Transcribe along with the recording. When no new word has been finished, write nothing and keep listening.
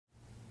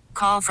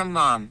Call from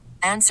mom.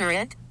 Answer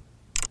it.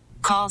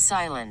 Call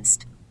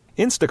silenced.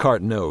 Instacart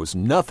knows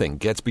nothing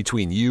gets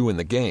between you and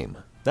the game.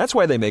 That's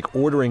why they make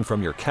ordering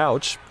from your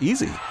couch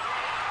easy.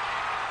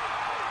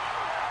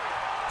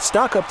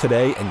 Stock up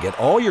today and get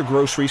all your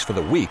groceries for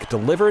the week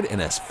delivered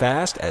in as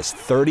fast as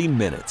 30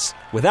 minutes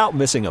without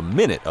missing a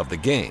minute of the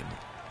game.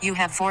 You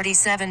have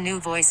 47 new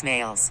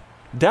voicemails.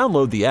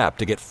 Download the app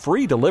to get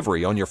free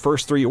delivery on your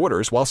first 3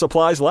 orders while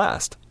supplies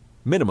last.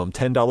 Minimum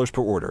 $10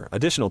 per order.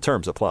 Additional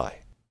terms apply.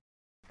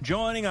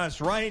 Joining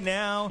us right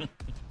now,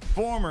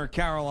 former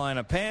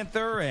Carolina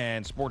Panther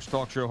and sports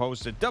talk show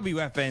host at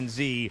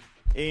WFNZ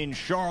in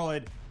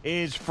Charlotte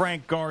is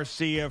Frank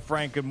Garcia.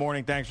 Frank, good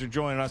morning. Thanks for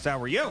joining us.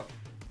 How are you?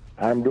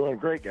 I'm doing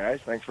great,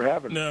 guys. Thanks for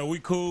having me. No, we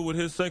cool with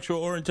his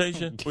sexual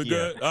orientation? We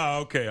good? Oh,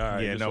 okay. All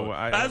right. Yeah, no.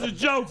 That's a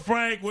joke,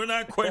 Frank. We're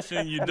not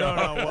questioning you,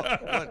 dog. No.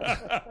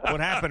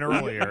 What happened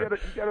earlier? You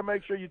got to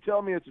make sure you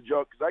tell me it's a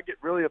joke because I get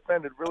really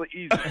offended really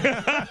easy.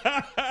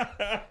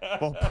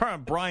 Well,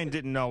 Brian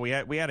didn't know. We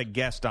had a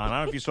guest on. I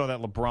don't know if you saw that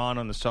LeBron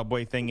on the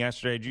subway thing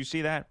yesterday. Did you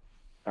see that?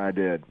 I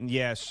did.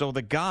 Yeah, so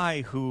the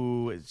guy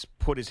who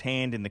put his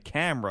hand in the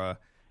camera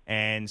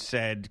and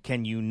said,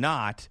 "Can you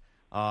not?"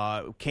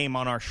 Came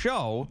on our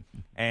show,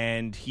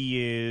 and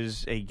he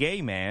is a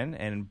gay man.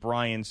 And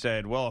Brian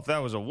said, "Well, if that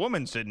was a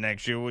woman sitting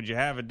next to you, would you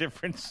have a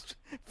different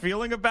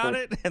feeling about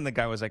it?" And the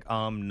guy was like,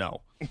 "No."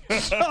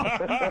 So,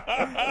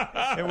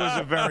 it was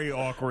a very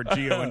awkward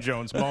Gio and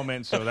Jones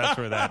moment. So that's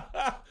where that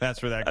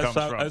comes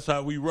from. That's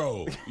how we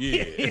roll.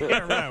 Yeah, yeah,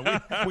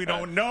 right. We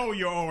don't know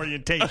your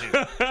orientation.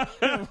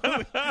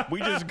 We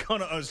just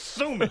gonna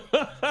assume it.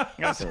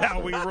 That's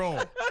how we roll.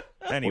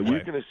 Anyway, well,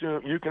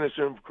 you can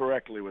assume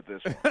correctly with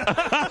this one.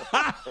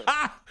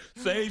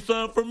 Save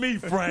some for me,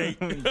 Frank.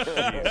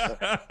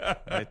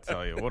 I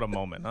tell you, what a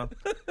moment, huh?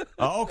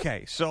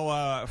 Okay,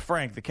 so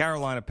Frank, the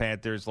Carolina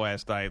Panthers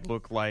last night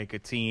looked like a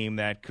team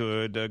that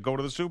could go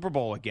to the Super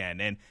Bowl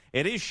again, and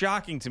it is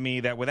shocking to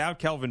me that without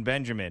Kelvin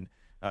Benjamin,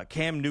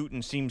 Cam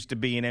Newton seems to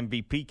be an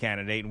MVP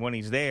candidate, and when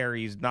he's there,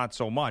 he's not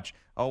so much.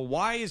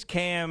 Why is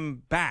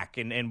Cam back,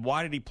 and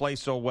why did he play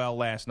so well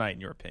last night,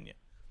 in your opinion?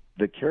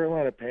 The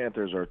Carolina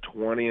Panthers are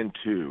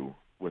 20-2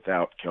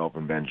 without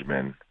Kelvin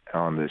Benjamin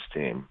on this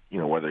team. You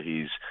know, whether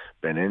he's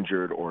been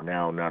injured or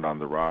now not on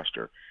the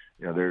roster.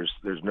 You know, there's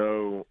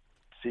no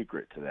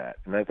secret to that.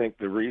 And I think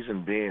the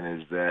reason being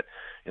is that,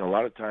 you know, a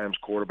lot of times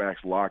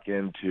quarterbacks lock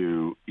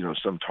into, you know,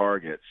 some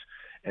targets,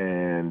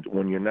 and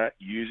when you're not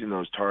using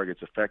those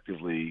targets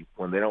effectively,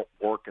 when they don't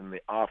work in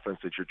the offense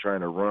that you're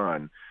trying to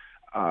run,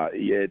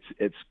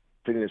 it's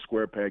fitting a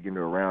square peg into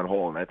a round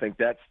hole. And I think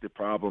that's the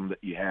problem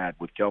that you had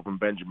with Kelvin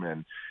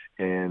Benjamin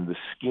and the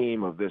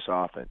scheme of this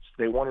offense.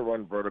 They want to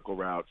run vertical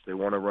routes. They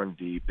want to run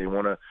deep. They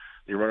want to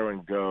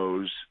run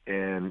goes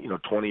and, you know,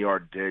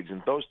 20-yard digs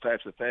and those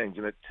types of things.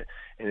 And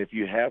if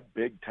you have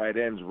big tight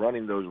ends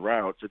running those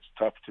routes, it's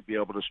tough to be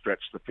able to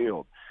stretch the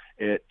field.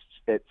 It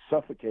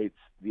suffocates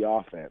the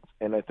offense.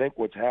 And I think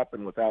what's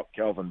happened without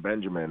Kelvin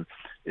Benjamin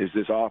is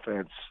this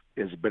offense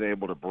has been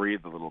able to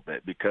breathe a little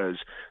bit,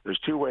 because there's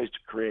two ways to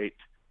create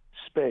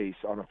space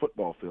on a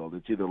football field.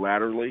 It's either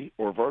laterally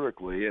or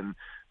vertically, and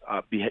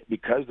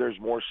because there's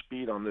more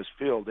speed on this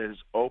field, it has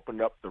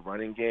opened up the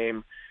running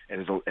game,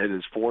 and it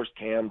has forced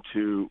Cam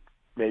to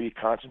maybe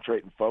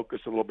concentrate and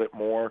focus a little bit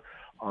more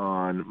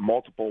on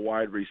multiple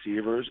wide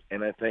receivers.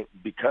 And I think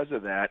because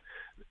of that,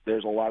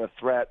 there's a lot of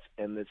threats,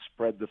 and it's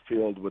spread the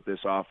field with this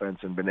offense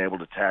and been able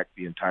to attack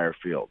the entire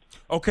field.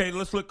 Okay,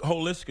 let's look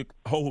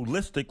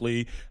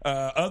holistically.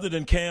 Other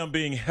than Cam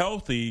being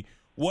healthy,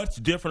 what's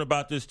different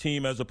about this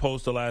team as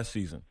opposed to last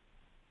season?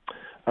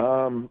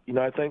 You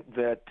know, I think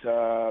that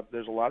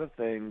there's a lot of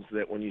things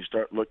that when you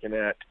start looking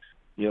at,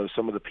 you know,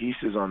 some of the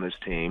pieces on this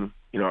team,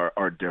 you know,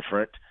 are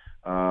different.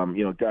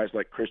 You know, guys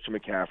like Christian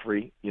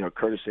McCaffrey, you know,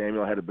 Curtis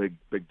Samuel had a big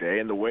day,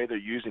 and the way they're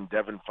using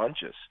Devin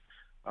Funchess,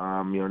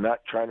 you know,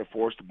 not trying to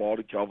force the ball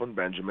to Kelvin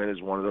Benjamin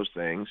is one of those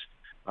things.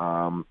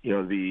 There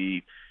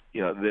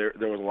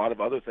was a lot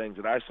of other things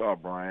that I saw,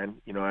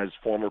 Brian, you know, as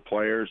former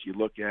players, you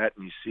look at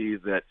and you see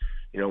that,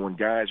 you know, when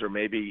guys are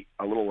maybe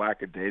a little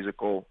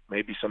lackadaisical,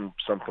 maybe some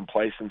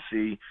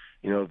complacency,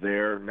 you know,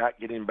 they're not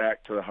getting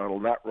back to the huddle,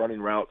 not running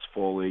routes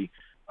fully.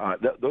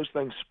 Those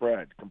things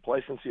spread.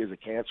 Complacency is a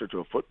cancer to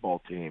a football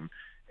team.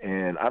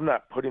 And I'm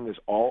not putting this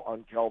all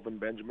on Kelvin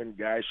Benjamin.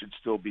 Guys should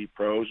still be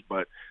pros,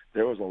 but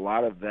there was a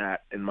lot of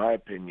that, in my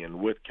opinion,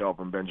 with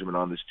Kelvin Benjamin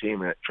on this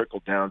team, and it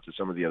trickled down to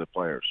some of the other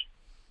players.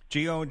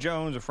 Gio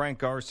Jones, Frank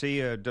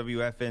Garcia,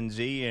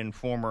 WFNZ, and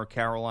former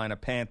Carolina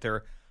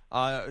Panther.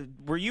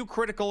 Were you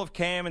critical of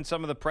Cam and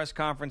some of the press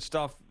conference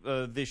stuff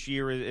this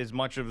year as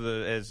much of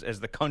as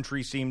the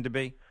country seemed to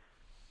be?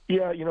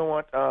 Yeah, you know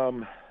what?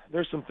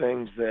 There's some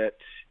things that,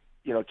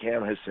 you know,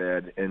 Cam has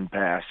said in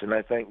past, and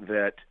I think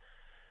that,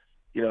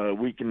 you know,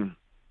 we can,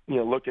 you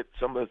know, look at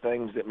some of the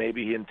things that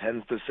maybe he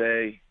intends to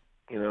say,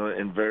 you know,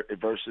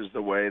 versus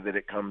the way that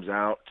it comes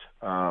out,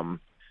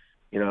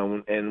 you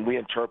know, and we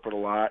interpret a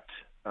lot,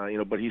 you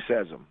know, but he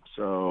says them.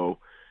 So,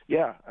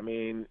 yeah, I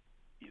mean,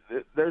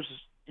 there's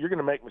you're going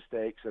to make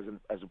mistakes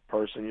as a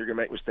person. You're going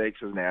to make mistakes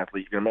as an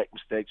athlete. You're going to make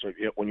mistakes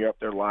when you're up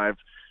there live,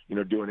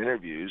 doing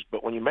interviews.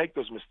 But when you make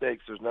those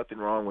mistakes, there's nothing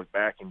wrong with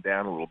backing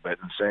down a little bit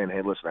and saying,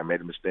 hey, listen, I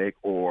made a mistake,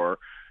 or,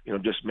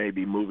 just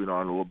maybe moving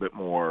on a little bit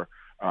more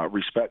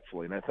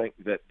respectfully. And I think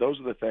that those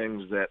are the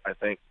things that I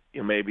think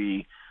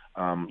maybe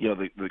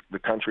the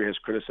country has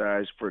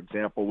criticized, for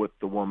example, with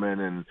the woman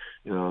and,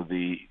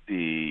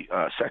 the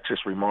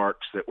sexist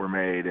remarks that were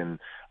made. And,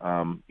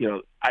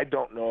 I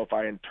don't know if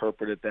I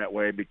interpret it that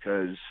way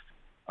because,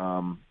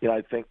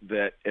 I think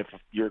that if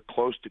you're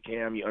close to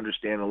Cam, you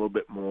understand a little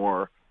bit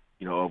more,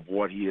 of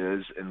what he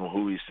is and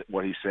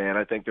what he's saying.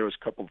 I think there was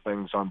a couple of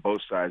things on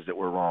both sides that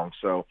were wrong.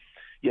 So,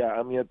 yeah,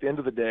 at the end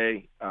of the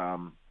day,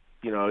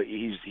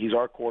 he's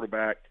our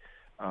quarterback.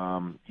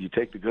 You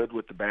take the good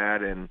with the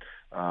bad, and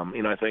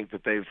I think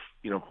that they've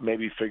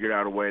maybe figured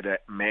out a way to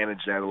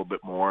manage that a little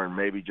bit more, and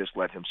maybe just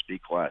let him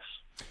speak less.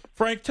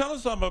 Frank, tell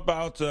us something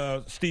about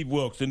Steve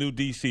Wilks, the new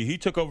DC. He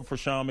took over for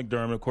Sean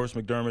McDermott. Of course,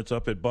 McDermott's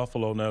up at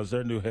Buffalo now as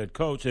their new head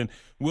coach, and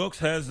Wilks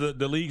has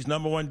the league's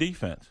number one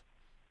defense.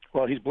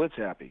 Well, he's blitz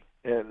happy,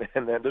 and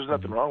there's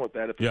nothing wrong with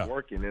that if it's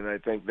working. And I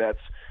think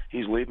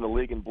he's leading the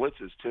league in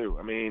blitzes too.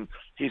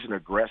 He's an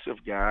aggressive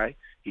guy.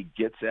 He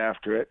gets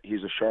after it.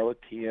 He's a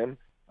Charlottean.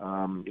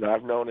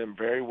 I've known him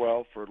very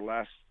well for the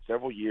last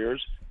several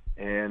years,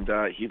 and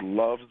he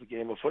loves the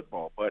game of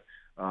football. But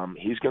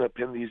he's going to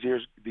pin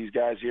these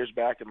guys' ears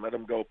back and let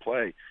them go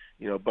play.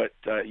 But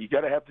you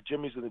got to have the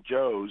Jimmies and the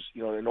Joes,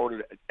 in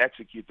order to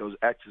execute those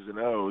X's and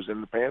O's.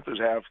 And the Panthers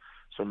have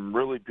some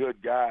really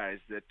good guys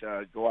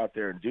that go out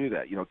there and do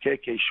that.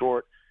 KK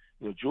Short,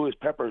 Julius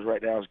Peppers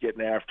right now is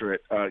getting after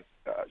it.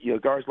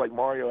 Guys like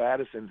Mario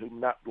Addison, who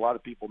not a lot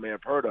of people may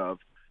have heard of,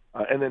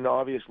 and then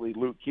obviously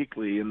Luke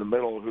Kuechly in the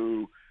middle,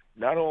 who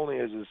not only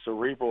is as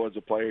cerebral as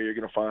a player you're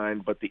going to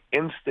find, but the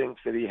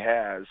instincts that he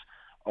has,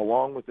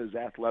 along with his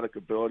athletic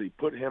ability,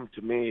 put him,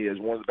 to me, as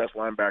one of the best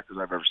linebackers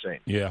I've ever seen.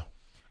 Yeah,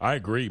 I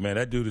agree, man.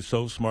 That dude is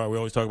so smart. We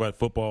always talk about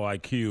football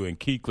IQ, and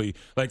Kuechly,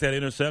 like that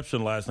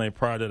interception last night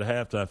prior to the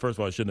halftime, first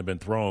of all, it shouldn't have been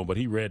thrown, but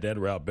he read that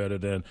route better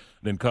than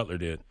Cutler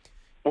did.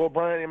 Well,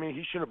 Brian,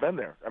 he should have been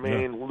there.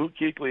 Luke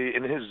Kuechly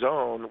in his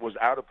zone was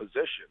out of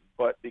position,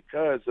 but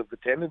because of the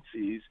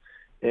tendencies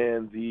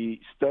and the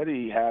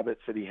study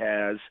habits that he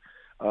has,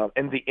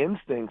 and the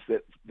instincts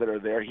that are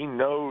there, he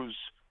knows,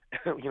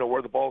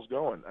 where the ball's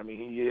going.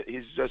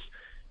 He's just,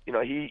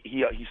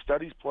 he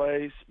studies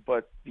plays,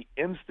 but the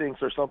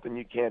instincts are something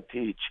you can't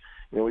teach.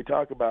 We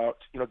talk about,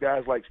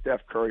 guys like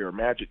Steph Curry or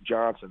Magic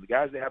Johnson, the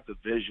guys that have the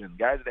vision,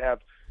 guys that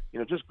have,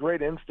 just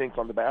great instincts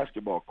on the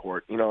basketball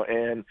court,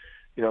 and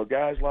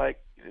guys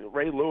like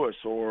Ray Lewis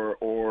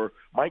or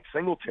Mike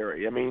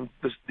Singletary.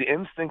 The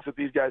instincts that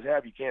these guys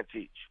have, you can't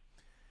teach.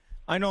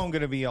 I know I'm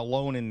going to be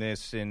alone in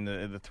this, in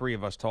the three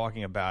of us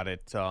talking about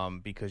it,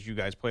 because you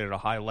guys played at a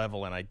high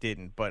level and I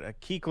didn't.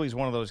 But Kuechly's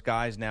one of those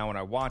guys now, when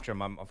I watch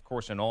him, I'm, of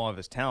course, in awe of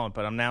his talent,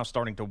 but I'm now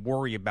starting to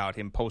worry about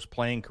him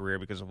post-playing career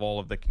because of all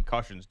of the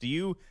concussions.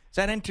 Does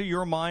that enter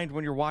your mind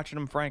when you're watching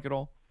him, Frank, at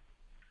all?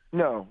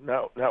 No,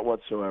 not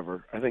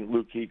whatsoever. I think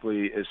Luke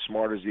Kuechly, as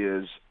smart as he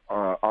is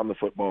on the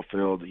football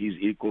field, he's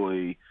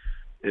equally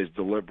as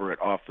deliberate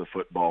off the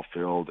football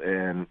field.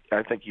 And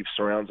I think he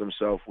surrounds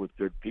himself with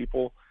good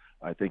people.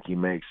 I think he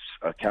makes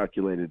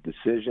calculated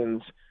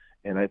decisions,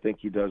 and I think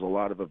he does a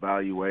lot of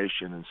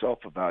evaluation and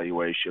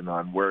self-evaluation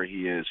on where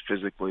he is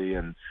physically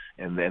and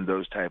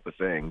those type of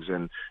things.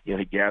 And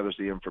he gathers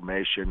the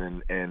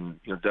information and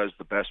does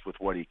the best with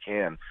what he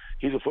can.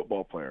 He's a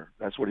football player.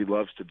 That's what he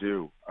loves to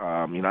do.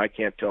 I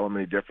can't tell him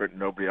any different.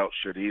 Nobody else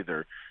should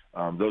either.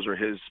 Those are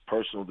his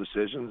personal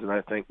decisions, and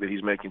I think that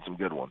he's making some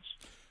good ones.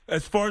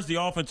 As far as the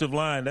offensive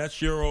line,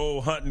 that's your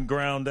old hunting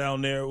ground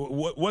down there.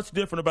 What's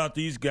different about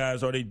these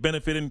guys? Are they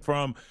benefiting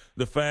from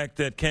the fact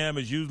that Cam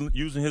is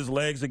using his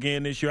legs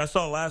again this year? I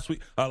saw last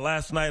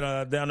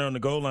night down there on the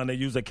goal line, they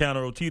used a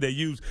counter OT.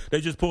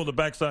 They just pulled the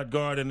backside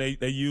guard and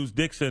they used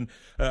Dixon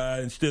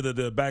instead of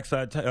the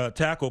backside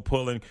tackle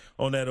pulling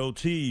on that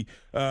OT.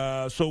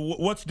 So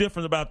what's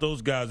different about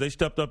those guys? They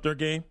stepped up their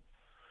game?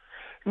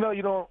 No,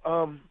 you don't,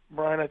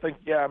 Brian. I think,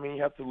 you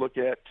have to look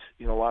at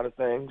a lot of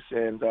things,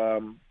 and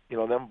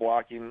them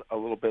blocking a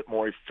little bit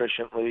more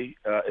efficiently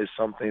is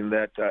something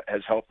that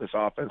has helped this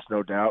offense,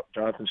 no doubt.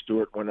 Jonathan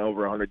Stewart went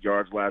over 100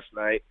 yards last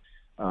night.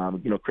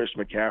 Chris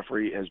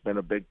McCaffrey has been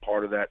a big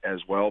part of that as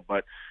well.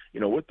 But,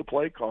 with the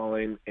play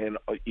calling and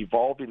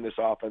evolving this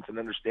offense and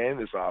understanding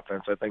this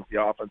offense, I think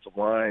the offensive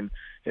line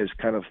is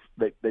kind of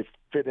they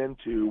fit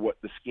into what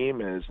the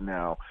scheme is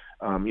now.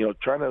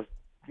 Trying to,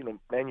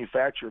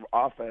 manufacture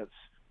offense,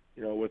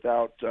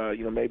 without,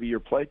 maybe your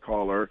play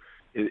caller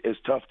is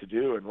tough to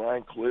do, and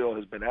Ryan Khalil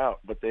has been out,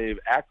 but they've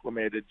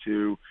acclimated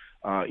to,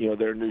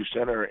 their new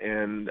center,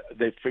 and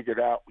they've figured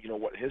out,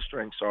 what his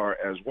strengths are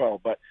as well.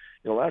 But,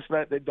 last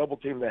night they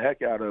double-teamed the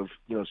heck out of,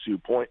 Sue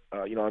Point,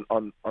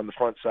 on the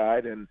front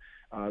side, and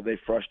they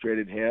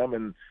frustrated him,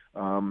 and,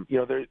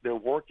 they're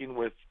working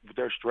with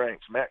their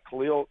strengths. Matt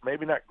Khalil,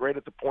 maybe not great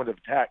at the point of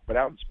attack, but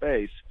out in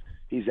space,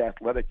 he's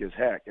athletic as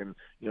heck. And,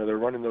 they're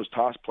running those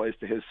toss plays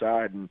to his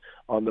side. And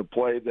on the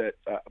play that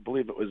I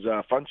believe it was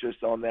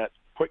Funchess on that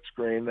quick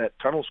screen, that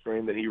tunnel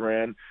screen that he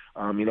ran,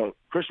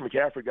 Christian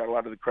McCaffrey got a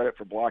lot of the credit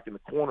for blocking the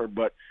corner.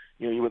 But,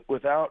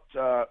 without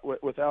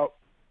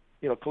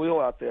Khalil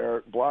out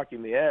there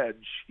blocking the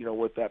edge,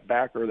 with that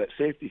backer, that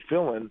safety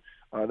fill-in,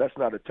 that's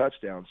not a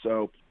touchdown.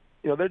 So,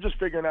 they're just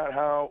figuring out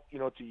how,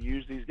 to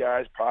use these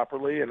guys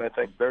properly, and I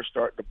think they're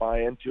starting to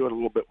buy into it a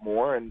little bit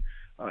more, and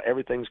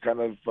everything's kind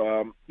of,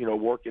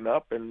 working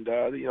up, and,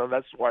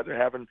 that's why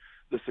they're having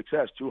the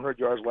success. 200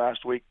 yards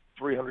last week,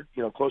 300,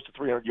 close to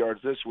 300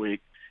 yards this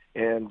week,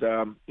 and,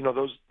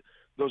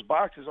 those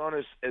boxes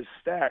aren't as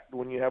stacked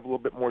when you have a little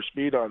bit more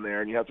speed on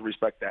there, and you have to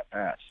respect that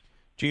pass.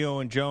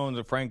 Gio and Jones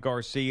and Frank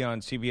Garcia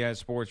on CBS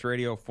Sports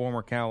Radio,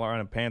 former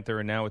Carolina Panther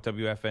and now with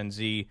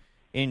WFNZ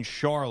in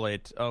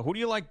Charlotte. Who do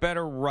you like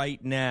better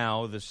right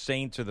now, the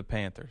Saints or the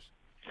Panthers?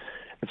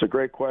 It's a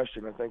great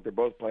question. I think they're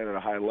both playing at a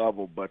high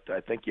level, but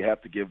I think you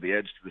have to give the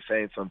edge to the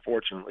Saints,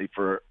 unfortunately,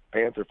 for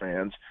Panther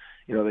fans.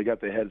 They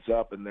got their heads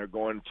up, and they're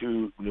going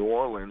to New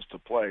Orleans to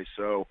play.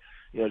 So,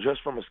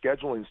 just from a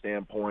scheduling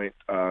standpoint,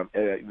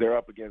 they're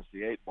up against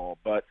the 8-ball.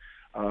 But,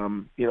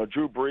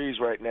 Drew Brees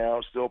right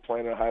now still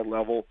playing at a high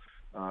level.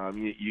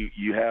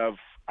 You have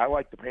 – I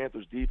like the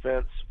Panthers'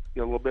 defense a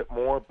little bit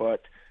more,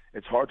 but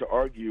it's hard to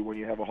argue when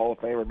you have a Hall of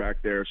Famer back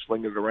there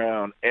slinging it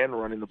around and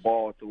running the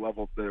ball at the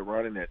level they're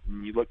running it.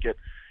 And you look at,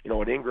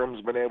 what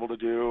Ingram's been able to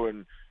do,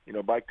 and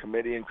by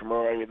committee and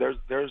Kamara. I mean,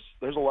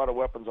 there's a lot of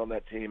weapons on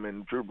that team,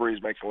 and Drew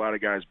Brees makes a lot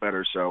of guys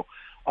better. So,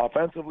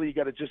 offensively, you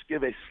got to just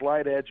give a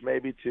slight edge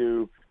maybe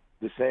to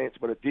the Saints,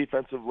 but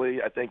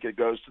defensively, I think it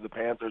goes to the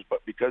Panthers.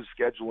 But because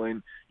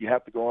scheduling, you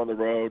have to go on the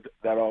road.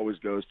 That always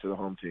goes to the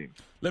home team.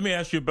 Let me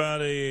ask you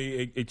about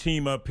a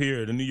team up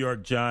here, the New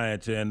York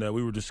Giants, and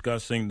we were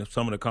discussing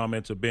some of the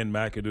comments of Ben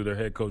McAdoo, their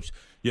head coach,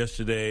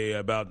 yesterday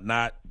about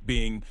not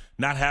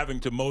having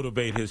to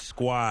motivate his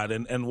squad.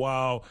 And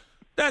while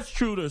that's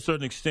true to a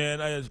certain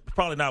extent, it's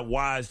probably not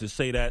wise to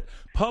say that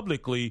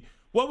publicly.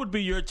 What would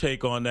be your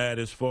take on that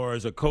as far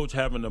as a coach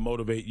having to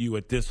motivate you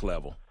at this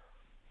level?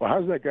 Well,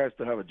 how's that guy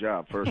still have a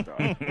job, first off?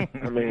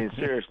 I mean,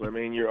 seriously. I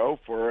mean, you're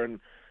 0-4,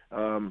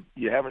 and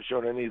you haven't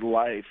shown any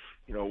life,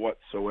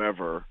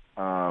 whatsoever.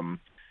 Some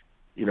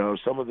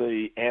of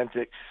the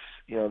antics,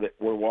 that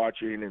we're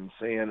watching and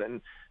seeing,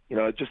 and,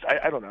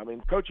 I don't know. I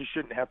mean, coaches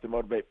shouldn't have to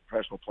motivate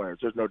professional players.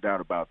 There's no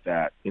doubt about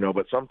that.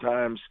 But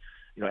sometimes,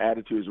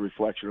 attitude is a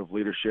reflection of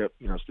leadership.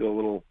 Still a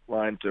little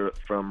line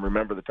from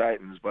Remember the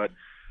Titans. But,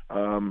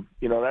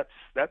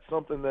 that's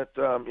something that,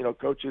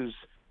 coaches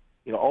 –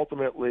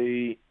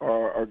 ultimately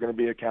are going to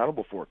be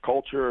accountable for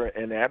culture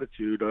and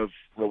attitude of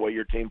the way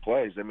your team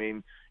plays. I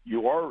mean,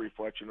 you are a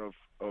reflection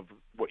of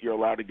what you're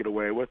allowed to get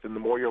away with, and the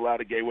more you're allowed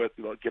to get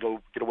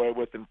away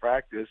with in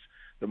practice,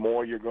 the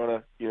more you're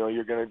gonna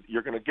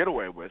get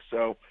away with.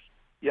 So,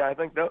 yeah, I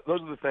think those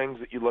are the things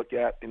that you look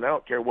at, and I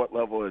don't care what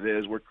level it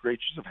is. We're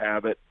creatures of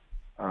habit.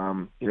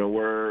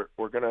 We're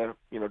gonna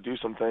do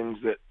some things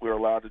that we're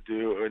allowed to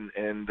do,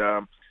 and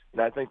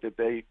I think that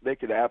they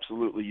could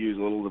absolutely use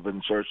a little of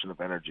insertion of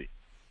energy.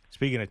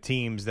 Speaking of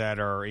teams that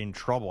are in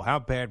trouble, how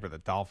bad were the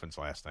Dolphins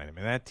last night? I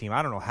mean, that team,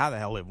 I don't know how the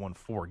hell they've won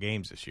 4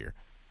 games this year.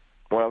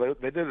 Well,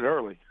 they did it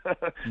early.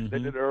 Mm-hmm. They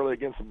did it early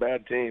against some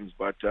bad teams.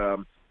 But,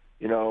 without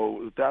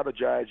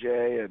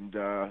Ajayi and,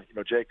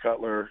 Jay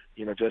Cutler,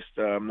 just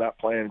not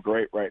playing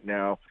great right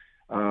now,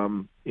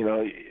 the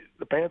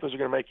Panthers are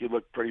going to make you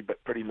look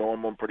pretty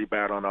normal and pretty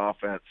bad on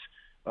offense.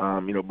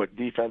 But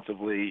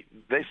defensively,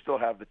 they still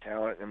have the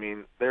talent. I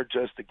mean, they're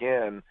just,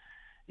 again,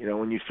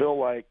 when you feel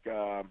like,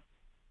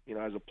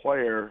 as a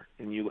player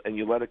and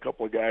you let a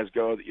couple of guys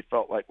go that you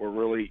felt like were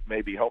really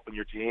maybe helping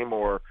your team,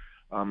 or,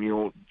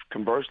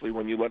 conversely,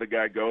 when you let a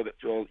guy go that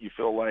you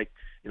feel like,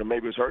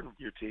 maybe it's hurting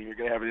your team, you're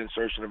going to have an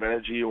insertion of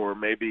energy, or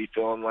maybe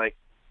feeling like,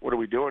 what are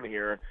we doing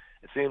here?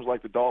 It seems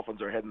like the Dolphins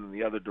are heading in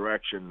the other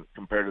direction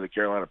compared to the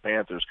Carolina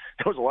Panthers.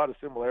 There was a lot of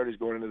similarities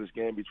going into this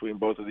game between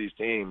both of these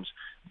teams,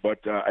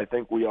 but I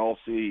think we all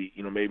see,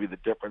 maybe the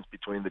difference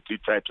between the two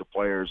types of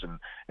players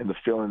and the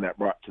feeling that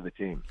brought to the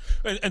team.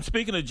 And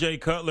speaking of Jay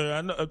Cutler,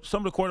 I know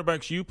some of the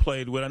quarterbacks you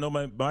played with, I know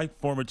my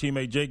former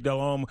teammate Jake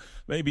Delhomme,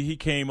 maybe he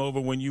came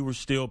over when you were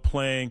still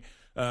playing.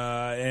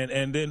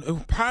 And then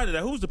prior to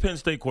that, who was the Penn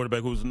State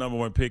quarterback who was the number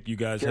 1 pick you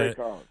guys Kerry had?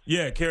 Collins.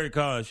 Yeah, Kerry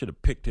Collins. Should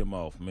have picked him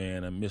off,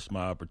 man. I missed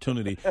my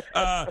opportunity.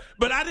 But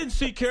I didn't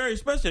see Kerry,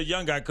 especially a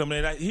young guy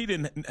coming in. He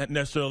didn't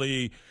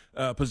necessarily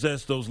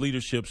possess those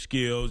leadership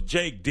skills.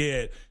 Jake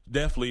did,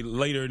 definitely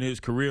later in his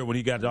career when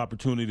he got the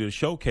opportunity to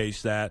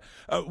showcase that.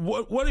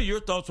 What are your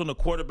thoughts on the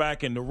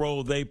quarterback and the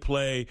role they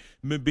play,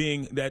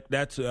 being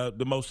that's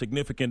the most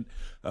significant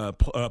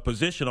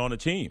position on the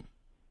team?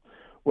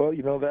 Well,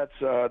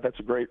 that's a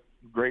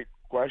great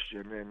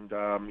question, and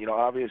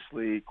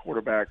obviously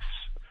quarterbacks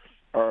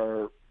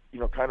are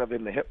kind of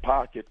in the hip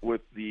pocket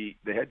with the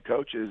head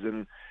coaches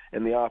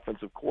and the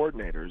offensive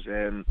coordinators.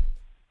 And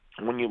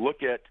when you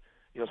look at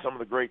some of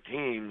the great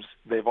teams,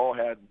 they've all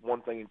had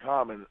one thing in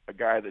common: a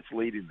guy that's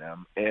leading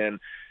them. And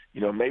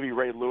maybe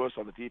Ray Lewis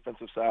on the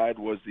defensive side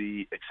was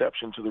the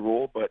exception to the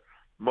rule, but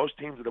most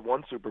teams that have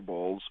won Super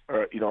Bowls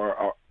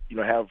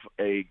have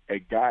a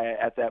guy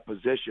at that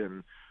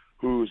position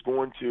who's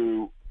going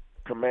to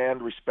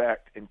command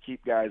respect and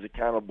keep guys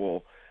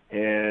accountable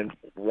and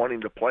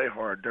wanting to play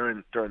hard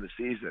during the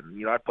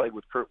season. I played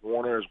with Kurt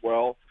Warner as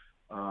well.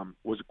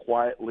 Was a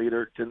quiet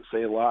leader, didn't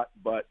say a lot,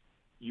 but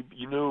you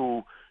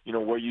knew,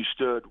 where you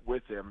stood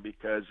with him,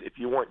 because if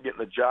you weren't getting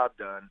the job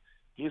done,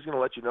 he's going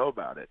to let you know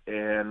about it.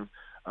 And,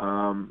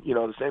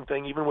 the same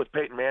thing even with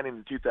Peyton Manning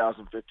in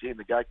 2015.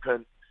 The guy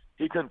couldn't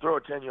throw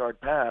a 10-yard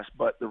pass,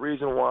 but the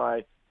reason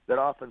why that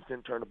offense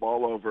didn't turn the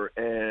ball over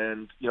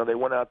and, they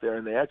went out there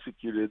and they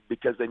executed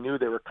because they knew,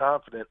 they were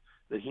confident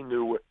that he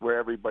knew where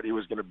everybody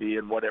was going to be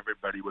and what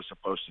everybody was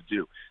supposed to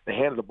do. They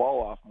handed the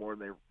ball off more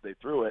than they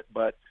threw it,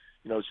 but,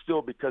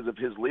 still because of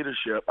his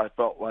leadership, I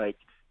felt like,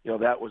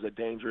 that was a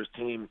dangerous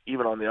team,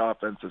 even on the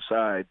offensive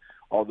side,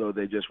 although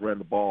they just ran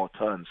the ball a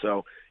ton.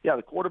 So, yeah,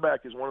 the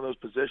quarterback is one of those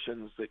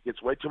positions that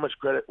gets way too much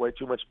credit, way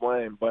too much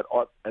blame. But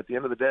at the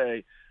end of the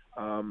day,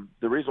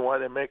 the reason why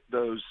they make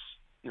those,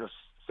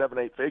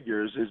 7-8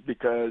 figures is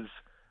because,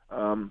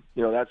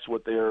 that's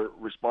what their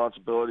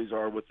responsibilities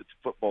are with the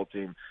football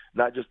team,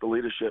 not just the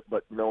leadership,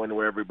 but knowing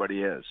where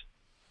everybody is.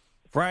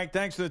 Frank,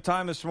 thanks for the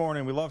time this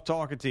morning. We love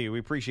talking to you. We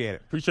appreciate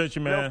it. Appreciate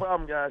you, man. No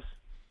problem, guys.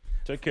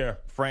 Take care.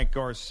 Frank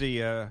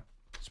Garcia,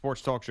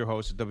 sports talk show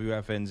host at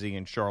WFNZ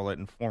in Charlotte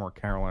and former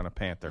Carolina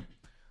Panther.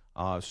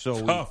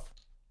 Tough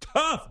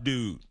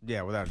dude.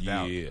 Yeah, without a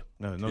doubt. Yeah.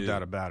 No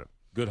doubt about it.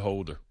 Good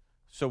holder.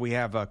 So we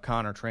have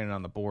Connor training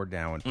on the board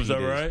now, and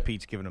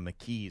Pete's giving him the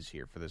keys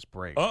here for this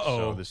break. Uh-oh.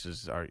 So this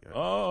is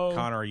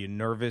Connor, are you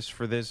nervous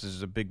for this? This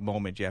is a big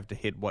moment. You have to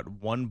hit,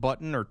 one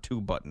button or two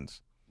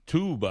buttons?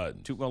 2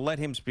 buttons. Well, let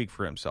him speak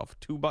for himself.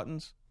 2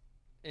 buttons?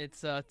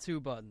 It's 2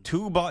 buttons.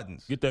 2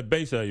 buttons. Get that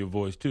bass out of your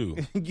voice, too.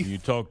 you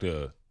talk to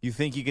her. You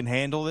think you can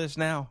handle this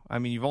now? I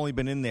mean, you've only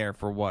been in there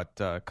for,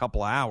 a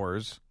couple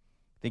hours.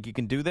 Think you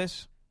can do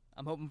this?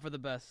 I'm hoping for the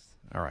best.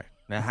 All right.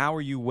 Now, how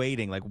are you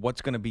waiting? Like,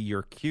 what's going to be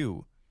your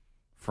cue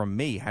from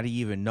me? How do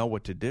you even know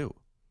what to do?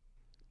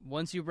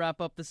 Once you wrap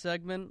up the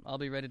segment, I'll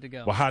be ready to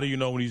go. Well, how do you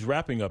know when he's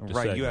wrapping up the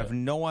segment? Right, you have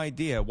no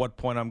idea at what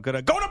point I'm going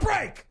to go to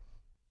break!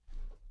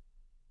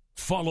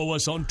 Follow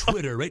us on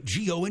Twitter at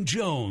Gio and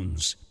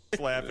Jones.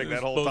 Laughing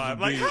that whole time.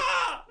 Like,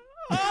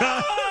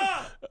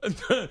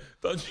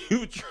 Thought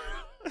you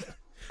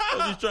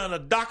trying to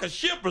dock a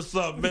ship or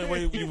something, man,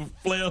 when you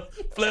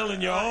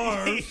flailing your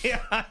arms.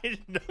 Yeah, I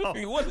know.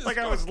 Like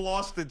I was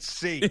lost at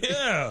sea.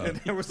 Yeah. And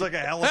there was like a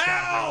helicopter.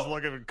 I was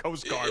looking at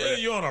Coast Guard. Yeah,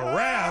 you're on a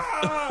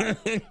raft.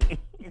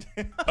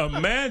 A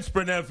man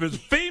sprint after his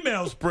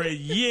female spray.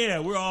 Yeah,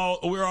 we're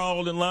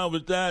all in line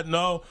with that.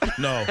 No.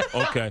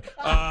 Okay.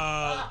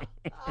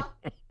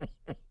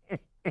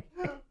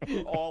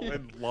 All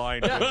in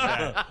line with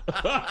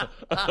that.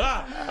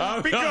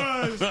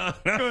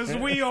 because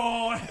we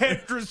all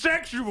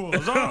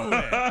heterosexuals, aren't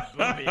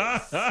we?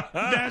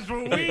 That's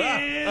what we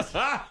is.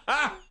 Right?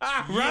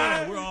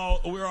 Yeah,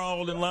 we're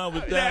all in line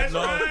with that. That's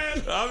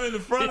right. I'm in the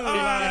front of the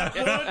line.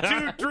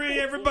 1, 2, 3,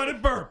 everybody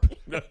burp.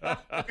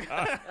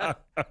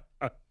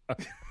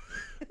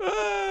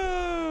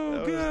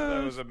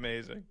 That was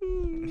amazing.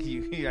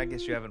 I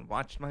guess you haven't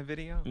watched my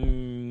video?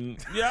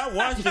 Yeah, I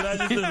watched it.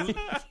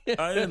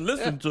 I didn't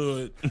listen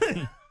to it.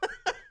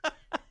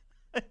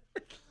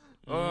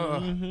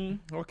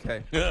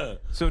 Okay. Yeah.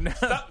 So now,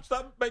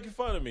 stop making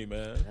fun of me,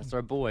 man. That's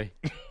our boy.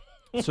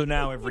 So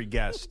now every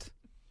guest,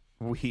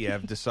 we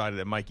have decided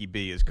that Mikey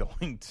B is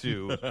going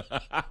to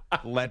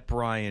let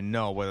Brian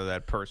know whether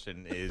that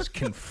person is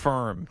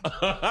confirmed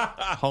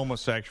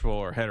homosexual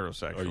or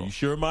heterosexual. Are you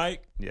sure,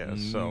 Mike? Yeah.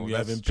 So you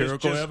have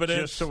empirical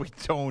evidence? Just so we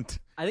don't.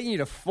 I think you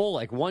need a full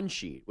one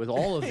sheet with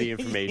all of the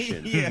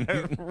information.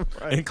 Yeah,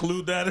 right.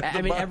 Include that.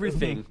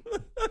 Everything.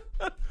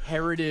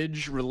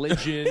 Heritage,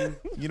 religion.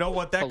 You know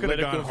what? That could have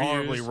gone views.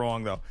 horribly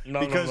wrong, though.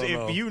 Because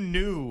if you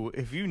knew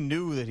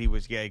that he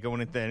was gay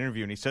going into that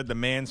interview and he said the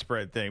man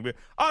spread thing,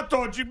 I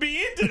thought you'd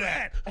be into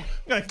that.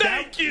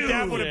 Thank you.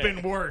 That would have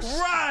been worse.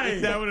 Right.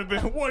 That would have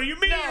been. What do you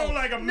mean? You don't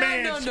like a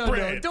man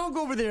spread? No. Don't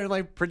go over there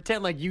and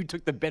pretend like you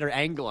took the better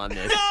angle on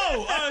this.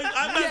 No,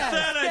 I'm not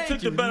saying I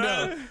took the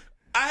better.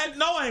 I had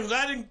no angle.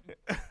 I didn't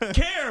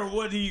care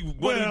what he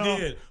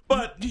did.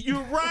 But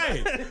you're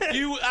right.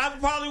 I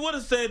probably would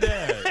have said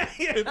that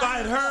if I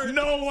had heard.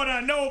 Know what I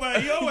know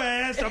about your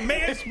ass. A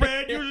man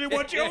spread usually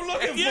what you're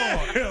looking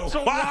for.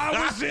 So why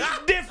was this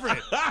different?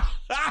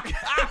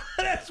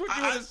 That's what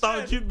you would have said. I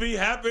thought you'd be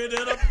happier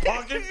than a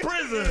punk in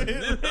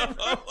prison.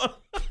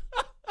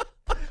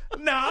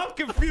 Nah, I'm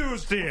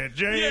confused here,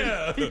 Jay.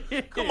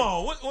 Yeah. Come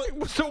on.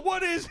 So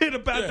what is it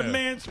about the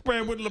man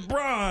spread with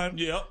LeBron?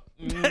 Yep.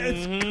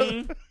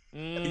 Mm-hmm.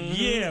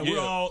 Yeah,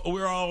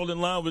 we're all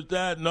in line with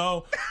that.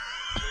 No.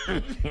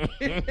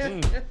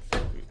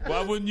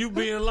 Why wouldn't you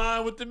be in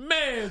line with the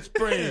man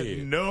spread?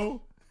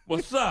 No.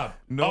 What's up?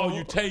 No. Oh,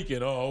 you take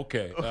it. Oh,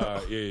 okay.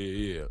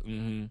 Yeah.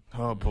 Mm-hmm.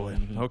 Oh boy.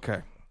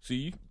 Okay.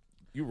 See,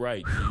 you're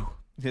right.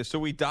 Yeah, so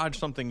we dodged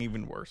something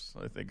even worse,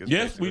 I think. Is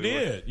Yes, we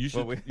basically did. You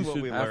should. what you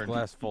we should Half learned.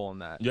 glass full on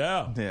that.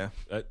 yeah. Yeah.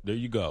 There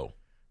you go.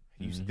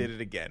 You did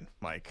it again,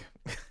 Mike.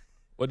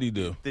 What do you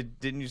do?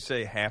 Didn't you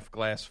say half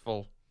glass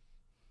full?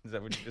 Is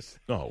that what you just...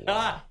 Oh,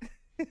 wow.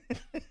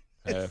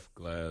 Half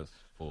glass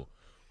full.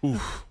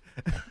 Oof.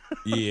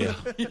 Yeah.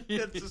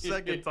 That's the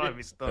second time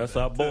he's done That's that.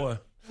 our boy.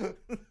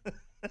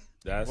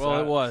 That's Well,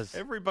 it was.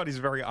 Everybody's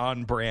very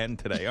on brand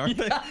today, aren't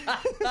they?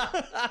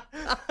 I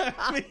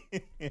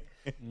mean,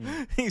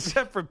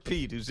 except for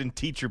Pete, who's in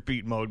Teacher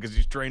Pete mode because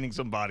he's training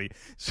somebody.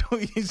 So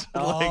he's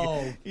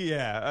like,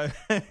 yeah.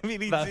 I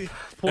mean,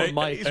 Poor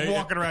Mike. he's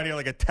walking around here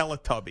like a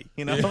Teletubby,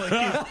 you know? Like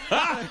a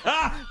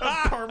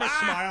perma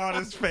smile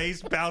on his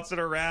face, bouncing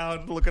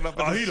around, looking up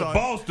at Oh, the he the sun.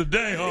 boss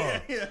today, huh?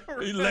 Yeah,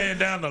 He laying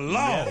down the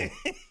law.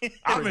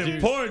 I'm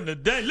important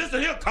today.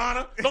 Listen here,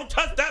 Connor. Don't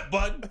touch that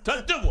button.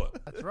 Touch this one.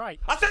 That's right.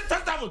 I said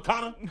touch that one,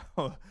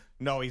 Connor.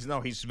 No,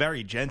 he's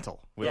very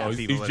gentle with Oh,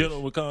 the people. he's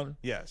gentle with Connor?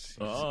 Yes.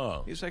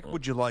 Oh. He's like,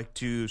 would you like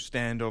to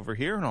stand over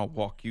here and I'll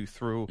walk you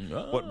through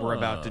what we're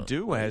about to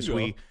do as there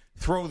you we go.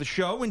 throw the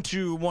show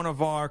into one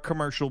of our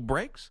commercial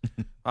breaks.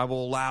 I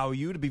will allow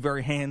you to be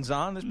very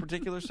hands-on this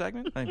particular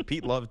segment. I mean,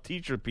 Pete loves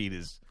Teacher Pete.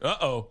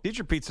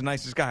 Teacher Pete's the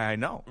nicest guy I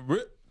know.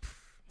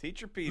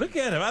 Teacher Pete. Look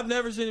at him. I've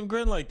never seen him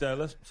grin like that,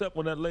 except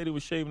when that lady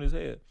was shaving his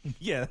head.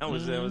 Yeah, that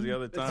was the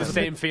other time. It's the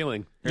same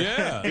feeling.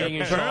 Yeah. Being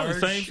in Apparently,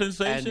 charge. same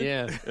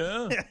sensation.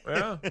 And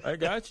Yeah, I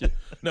got you.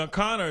 Now,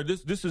 Connor,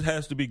 this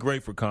has to be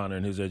great for Connor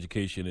and his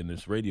education in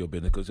this radio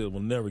business because it will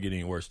never get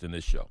any worse than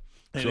this show.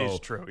 It is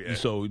true, yeah.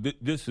 So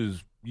this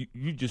is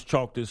you just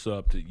chalk this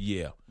up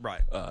to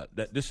Right.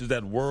 that this is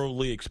that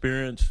worldly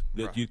experience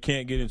that Right. you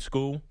can't get in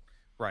school.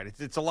 Right.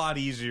 It's a lot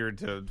easier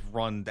to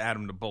run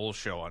Adam the Bull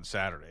show on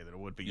Saturday than it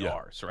would be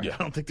yours, right? Yeah. I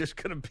don't think there's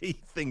going to be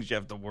things you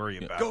have to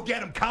worry about. Go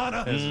get him,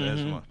 Connor.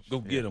 As much. Go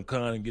get him,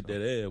 Connor, and get that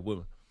ad with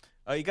him.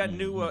 You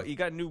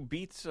got new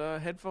Beats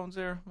headphones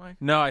there, Mike?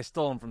 No, I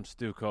stole them from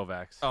Stu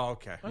Kovacs. Oh,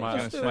 okay.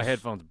 My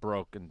headphones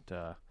broke and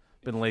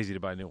been lazy to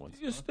buy new ones.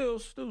 You still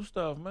Stu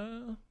stuff,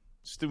 man.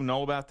 Stu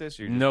know about this?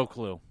 Or No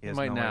clue. He has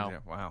Might no now.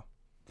 idea. Wow.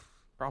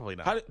 Probably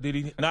not. How did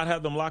he not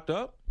have them locked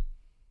up?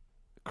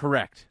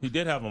 Correct. He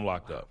did have them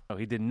locked up. No,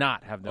 he did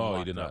not have them. Oh, he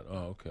locked did not. up. Oh,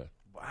 okay.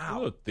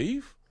 Wow. You a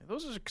thief?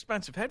 Those are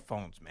expensive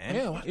headphones, man.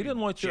 Yeah, You must he be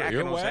didn't want your jacking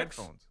those earwax.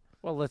 headphones.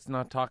 Well, let's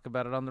not talk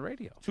about it on the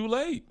radio. Too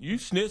late. You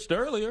snitched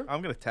earlier.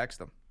 I'm going to text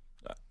them.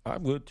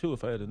 I'm good too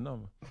if I had a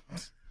number.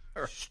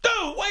 Stu,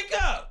 wake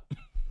up!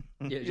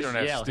 You don't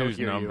have Stu's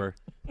number.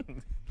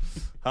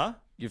 Huh?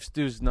 You have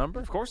Stu's number?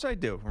 Of course I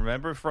do.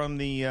 Remember from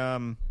the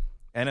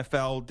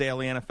NFL,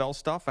 daily NFL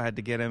stuff? I had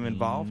to get him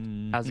involved.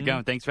 How's it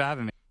going? Thanks for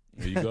having me.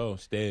 There you go,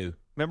 Stu.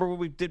 Remember when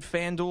we did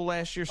FanDuel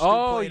last year? Stu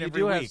Oh, played you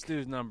every do week. have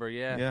Stu's number,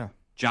 yeah. Yeah.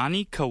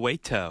 Johnny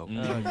Cueto.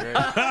 Oh,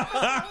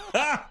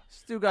 great.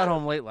 Stu got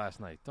home late last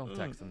night. Don't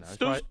text him now.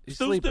 He's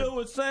Stu sleeping. still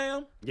with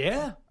Sam?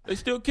 Yeah. They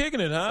still kicking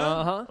it, huh?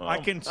 Uh-huh. Oh, I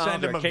can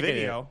send him a they're kicking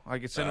video. I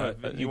can send him. I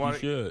think You want?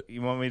 should.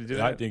 You want me to do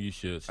that? I think you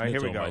should. All right, here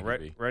Snitch we on go.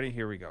 Mikey B. Ready?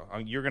 Here we go.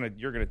 You're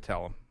gonna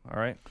tell him. All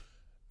right.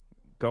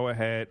 Go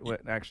ahead.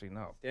 Actually,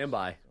 no. Stand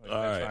by. That's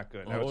All right. not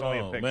good. That was Hold only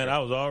a on. picture. Man, I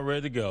was all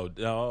ready to go.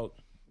 Dog.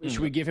 Should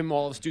we give him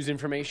all of Stu's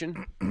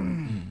information?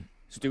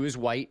 Stu is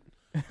white.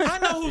 I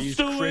know who He's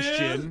Stu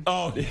Christian. is.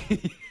 Oh,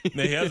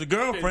 now he has a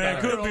girlfriend.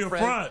 He's got a Could be a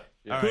girlfriend. front.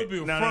 All Could right. be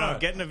a No, front.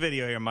 Get in the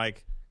video here,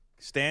 Mike.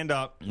 Stand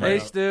up. Hey,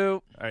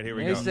 Stu. All right, here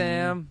we Hey, go.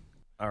 Sam.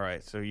 All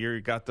right, so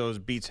you got those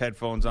Beats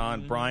headphones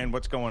on. Brian,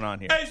 what's going on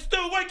here? Hey, Stu,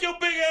 wake your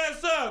big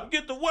ass up.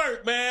 Get to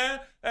work,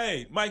 man.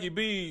 Hey, Mikey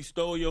B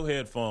stole your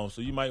headphones,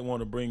 so you might want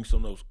to bring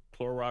some of those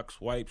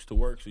Clorox wipes to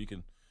work so you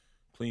can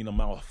clean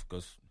them off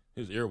because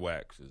his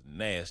earwax is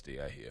nasty,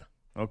 I hear.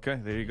 Okay,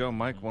 there you go,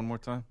 Mike. One more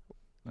time.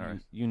 All right.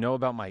 You know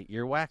about my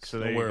earwax? So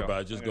there Don't you worry go.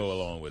 about it. Just I'm go gonna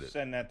along with it.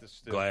 Send that to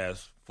Stu.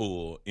 Glass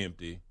full,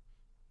 empty.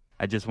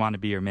 I just want to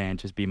be your man.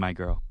 Just be my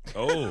girl.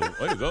 Oh,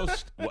 there you go,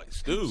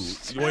 Stu.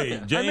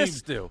 Wait, James. I miss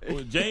Stu.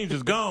 James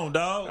is gone,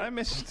 dog. I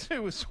missed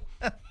Stu as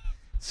well.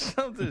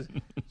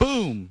 Something.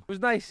 Boom. It was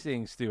nice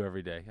seeing Stu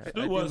every day. I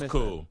Stu do was miss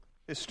cool.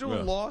 Has Stu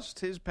Yeah. lost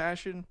his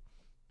passion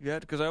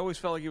yet? Because I always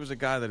felt like he was a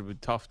guy that would be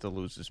tough to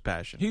lose his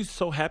passion. He's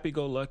so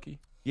happy-go-lucky.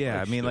 Yeah,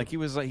 Like I mean, Stu. like he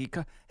was like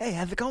hey,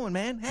 how's it going,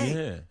 man? Hey,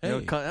 Yeah,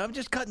 You know, hey. I'm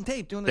just cutting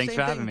tape, doing the Thanks same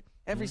for having thing me.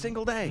 every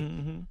single day.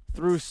 Mm-hmm. that.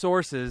 Through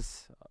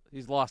sources,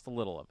 he's lost a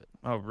little of it.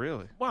 Oh,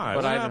 really? Why? But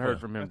What I haven't happened? heard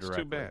from him That's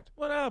directly. too bad.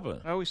 What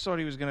happened? I always thought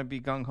he was going to be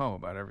gung ho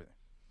about everything.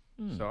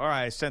 So, all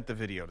right, I sent the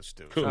video to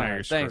Stu. Cool. So now All you're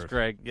right, thanks, screwed.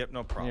 Greg. Yep,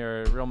 no problem.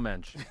 You're a real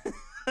mensch.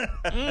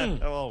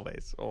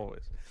 Always.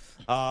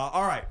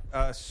 All right.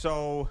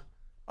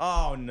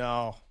 Oh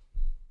no,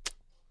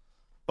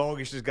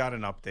 Bogus has got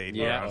an update.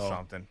 Yeah. on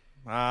something.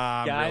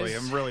 I'm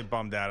Guys. really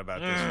bummed out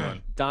about this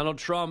one. Donald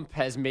Trump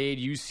has made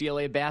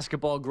UCLA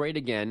basketball great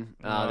again.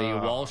 The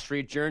Wall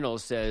Street Journal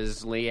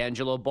says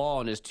LiAngelo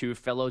Ball and his two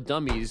fellow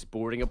dummies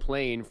boarding a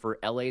plane for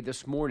L.A.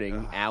 this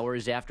morning,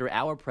 hours after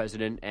our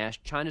president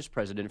asked China's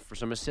president for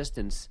some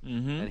assistance.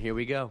 And here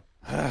we go.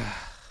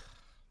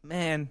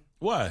 Man,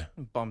 Why?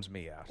 it bums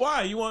me out.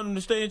 Why? You want him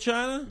to stay in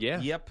China? Yeah.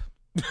 Yep.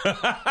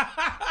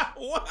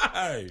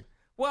 Why?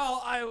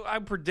 Well, I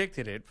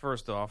predicted it,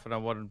 first off, and I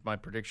wanted my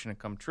prediction to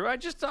come true. I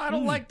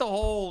don't like the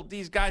whole,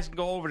 these guys can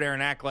go over there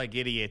and act like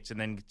idiots, and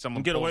then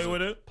someone get away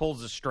with it?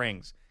 Pulls the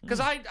strings. Because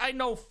I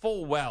know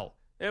full well,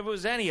 if it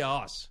was any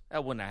of us,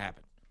 that wouldn't have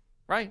happened.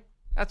 Right?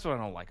 That's what I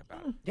don't like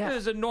about it. Yeah.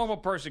 There's a normal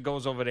person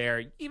goes over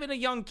there, even a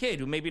young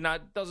kid who maybe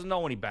doesn't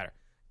know any better,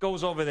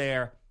 goes over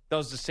there,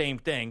 does the same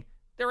thing,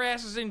 their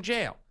ass is in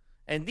jail.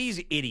 And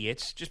these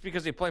idiots, just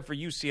because they play for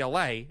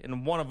UCLA,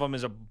 and one of them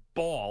is a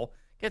ball,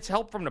 gets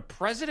help from the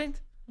president?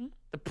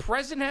 The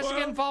president has to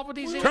get involved with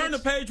these idiots? Turn the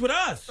page with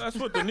us. That's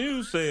what the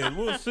news said.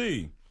 We'll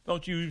see.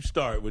 Don't you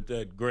start with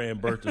that Graham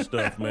Bertha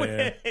stuff,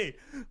 man.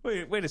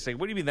 Wait a second.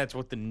 What do you mean that's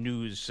what the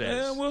news says?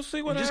 Yeah, we'll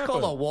see what You just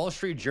happens. called a Wall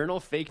Street Journal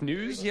fake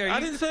news? Yeah, I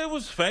didn't say it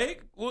was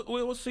fake.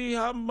 We'll see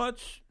how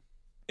much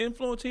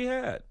influence he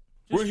had.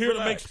 We're here to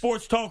make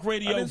sports talk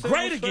radio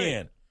great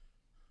again.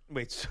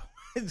 Wait, so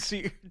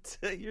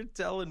you're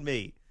telling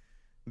me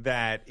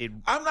that it...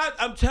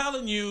 I'm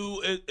telling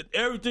you,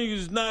 everything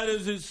is not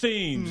as it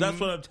seems. That's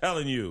what I'm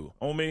telling you,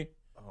 homie.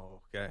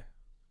 Oh, okay.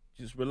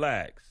 Just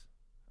relax.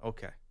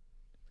 Okay.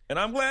 And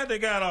I'm glad they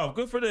got off.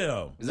 Good for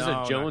them. Is this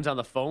a Jones on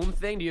the phone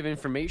thing? Do you have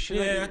information?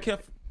 Yeah, I keep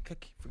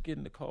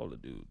forgetting to call the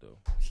dude, though.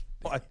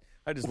 Well,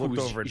 I just looked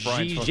over at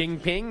Brian's Xi phone.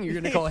 Jinping? You're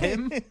going to call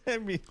him? I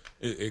mean,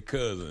 It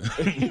cousin.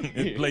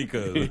 It play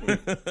cousin.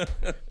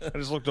 I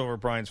just looked over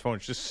at Brian's phone.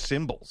 It's just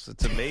symbols.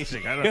 It's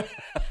amazing. I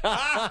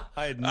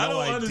had no I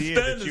don't idea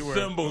understand that you the were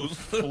symbols.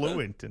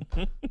 fluent in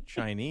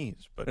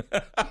Chinese, but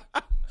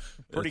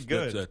pretty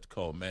good. That's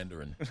called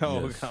Mandarin.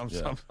 Oh,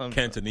 Yes, I'm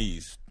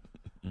Cantonese.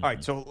 All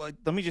right, so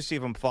let me just see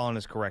if I'm following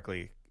this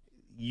correctly.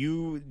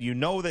 You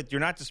know that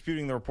you're not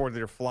disputing the report that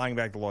they're flying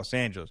back to Los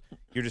Angeles.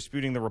 You're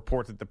disputing the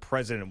report that the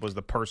president was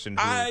the person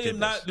who I did am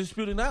not this.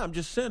 disputing that. I'm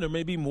just saying there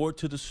may be more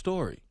to the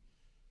story.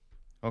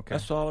 Okay.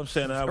 That's all I'm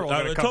saying. They're all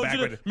gonna come told back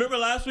you. with it. Remember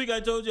last week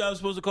I told you I was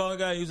supposed to call a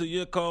guy. He said,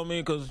 "Yeah, call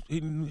me," because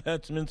he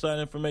had some inside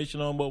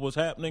information on what was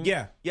happening.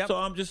 Yeah. Yep. So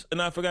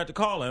I forgot to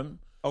call him.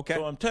 Okay.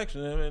 So I'm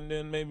texting him, and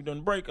then maybe during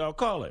the break I'll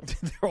call him.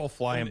 They're all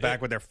flying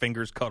back with their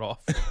fingers cut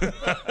off.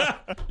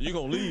 You're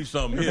gonna leave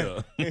something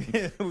here.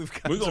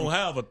 We're gonna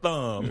have a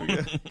thumb.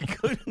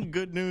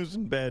 good news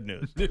and bad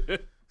news.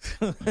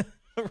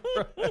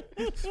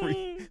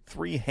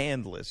 Three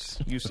handless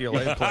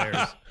UCLA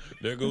players.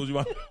 There goes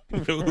my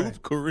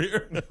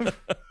career.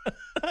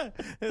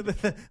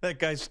 That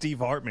guy Steve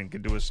Hartman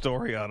could do a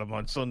story on him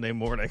on Sunday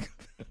morning.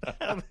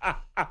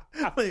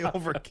 They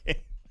overcame.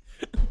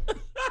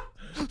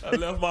 I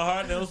left my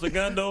heart in El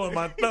Segundo and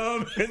my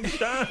thumb in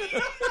China.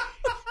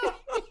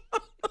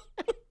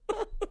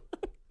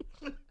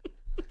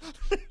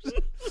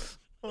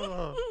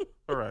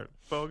 All right,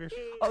 Bogus.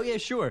 Oh, yeah,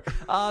 sure.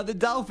 The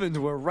Dolphins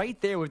were right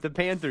there with the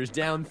Panthers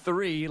down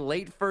 3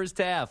 late first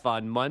half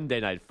on Monday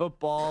Night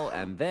Football,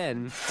 and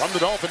then... From the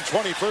Dolphins,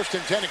 21st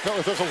and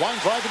 10. There's a line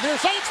drive to the near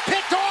side. It's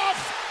picked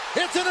off!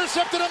 It's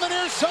intercepted on the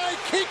near side.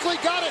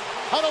 Kuechly got it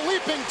on a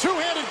leaping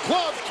two-handed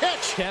glove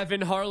catch.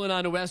 Kevin Harlan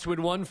on Westwood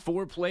won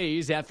 4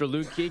 plays after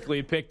Luke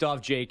Kuechly picked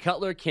off Jay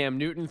Cutler. Cam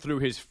Newton threw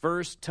his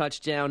first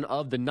touchdown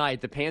of the night.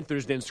 The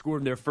Panthers then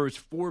scored in their first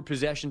 4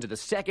 possessions of the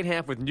second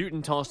half, with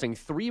Newton tossing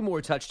 3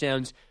 more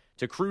touchdowns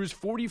to cruise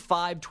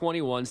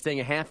 45-21, staying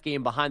a half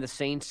game behind the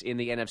Saints in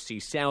the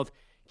NFC South.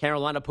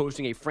 Carolina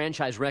posting a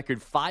franchise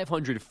record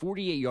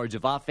 548 yards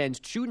of offense,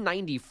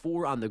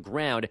 294 on the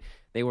ground.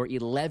 They were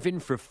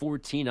 11 for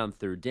 14 on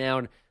third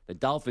down. The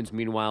Dolphins,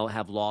 meanwhile,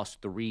 have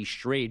lost 3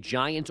 straight.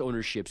 Giants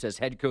ownership says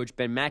head coach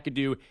Ben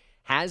McAdoo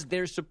has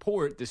their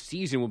support. The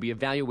season will be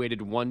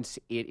evaluated once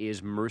it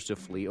is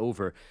mercifully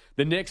over.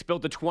 The Knicks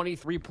built a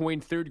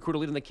 23-point third-quarter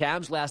lead on the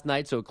Cavs last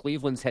night, so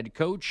Cleveland's head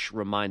coach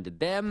reminded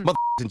them.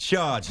 In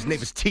charge. His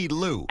name is T.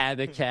 Lou. And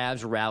the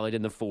Cavs rallied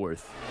in the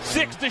fourth.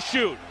 6 to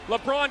shoot.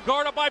 LeBron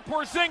guarded by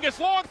Porzingis.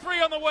 Long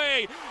 3 on the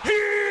way.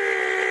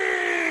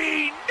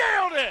 He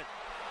nailed it.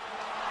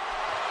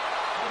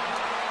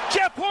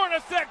 Jeff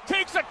Hornacek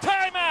takes a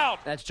timeout.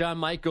 That's John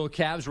Michael.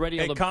 Cavs ready.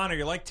 Hey, Connor,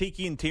 you like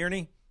Tiki and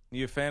Tierney?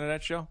 You a fan of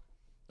that show?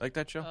 Like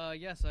that show?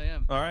 Yes, I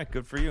am. All right,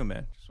 good for you,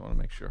 man. Just want to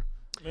make sure.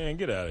 Man,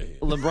 get out of here.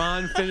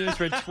 LeBron finished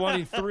for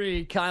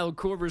 23. Kyle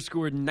Korver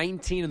scored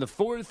 19 in the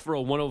fourth for a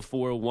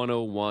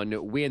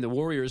 104-101 win. The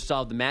Warriors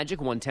solved the Magic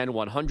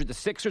 110-100. The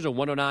Sixers a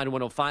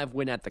 109-105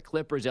 win at the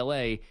Clippers.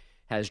 LA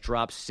has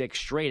dropped 6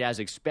 straight as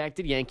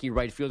expected. Yankee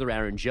right fielder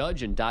Aaron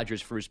Judge and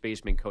Dodgers first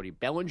baseman Cody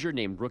Bellinger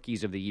named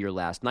Rookies of the Year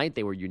last night.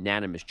 They were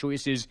unanimous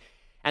choices.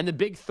 And the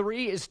Big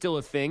Three is still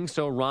a thing,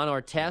 so Ron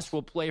Artest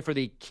will play for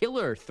the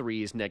Killer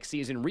Threes next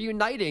season,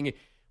 reuniting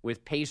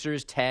with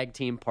Pacers tag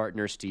team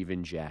partner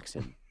Steven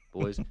Jackson.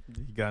 Boys,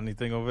 you got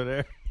anything over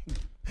there?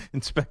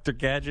 Inspector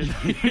Gadget?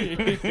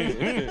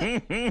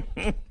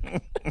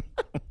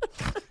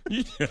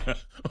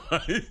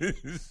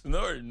 He's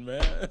snorting,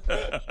 man.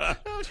 I'm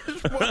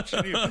just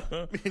watching you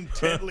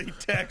intently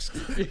text,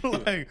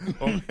 like,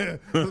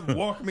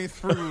 walk me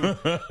through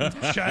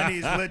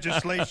Chinese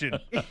legislation.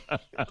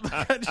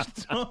 I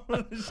just don't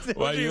understand.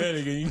 Why you at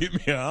it? Can you get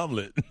me an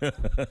omelet?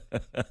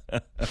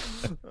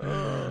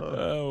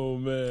 Oh,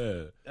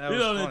 man. That You was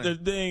know, funny. the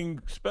thing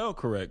spelled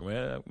correct,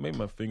 man. Maybe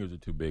my fingers are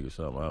too big or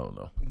something. I don't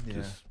know. Yeah,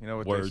 Just you know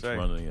what words they say.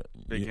 running.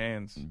 Big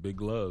hands. Big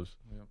gloves.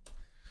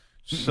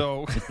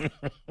 So,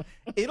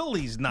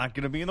 Italy's not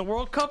going to be in the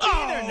World Cup Oh,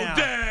 either now.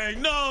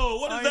 dang. No.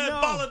 What is I that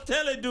know.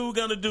 Balotelli dude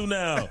going to do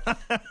now?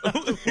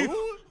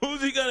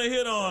 Who's he going to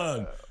hit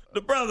on?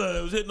 The brother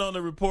that was hitting on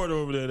the reporter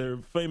over there,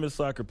 the famous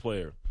soccer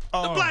player.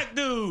 The black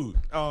dude.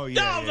 Oh,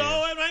 yeah.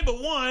 It ain't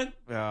but one.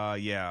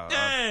 Yeah.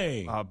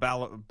 Dang.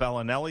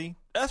 Bellinelli?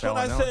 That's what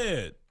I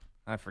said.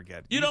 I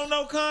forget. You don't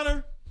know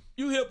Connor?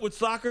 You hip with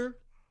soccer?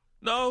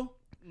 No?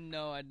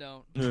 No, I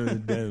don't.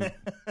 Damn.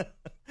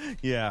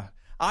 Yeah.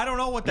 I don't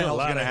know what the There's a hell's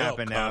lot going to of help,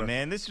 happen now, Connor.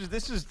 man. This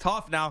is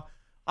tough. Now,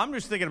 I'm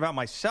just thinking about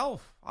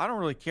myself. I don't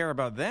really care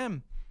about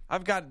them.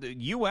 I've got the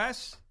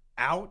U.S.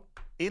 out,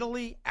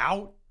 Italy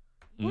out.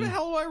 What the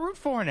hell do I root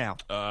for now?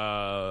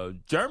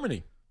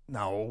 Germany.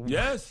 No.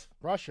 Yes.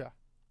 Russia.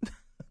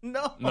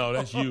 No. No,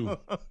 that's you.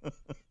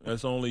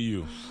 That's only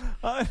you.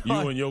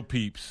 You and your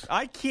peeps.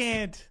 I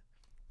can't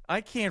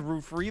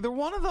root for either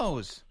one of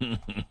those.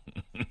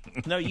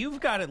 No, you've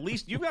got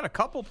a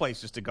couple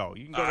places to go.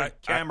 You can go to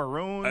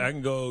Cameroon. I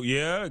can go,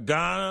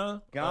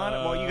 Ghana.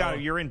 Well,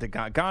 you're into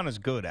Ghana. Ghana's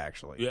good,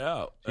 actually.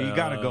 Yeah. So you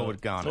got to go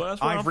with Ghana. So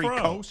that's where Ivory I'm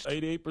from. Coast.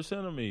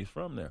 88% of me is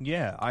from there.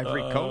 Yeah,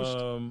 Ivory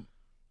Coast.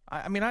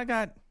 I mean, I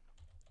got.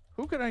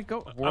 Who could I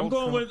go? I'm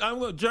going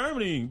with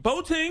Germany.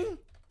 Boating.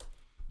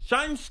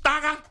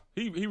 Schweinsteiger.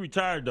 He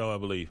retired, though, I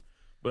believe.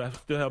 But I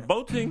still have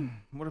Boating.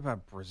 What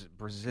about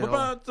Brazil? What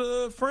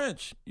about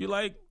French? You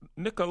like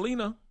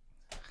Nilakina?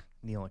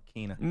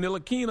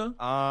 Nilakina.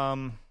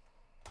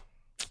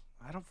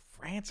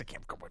 France. I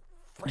can't go with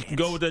France. You can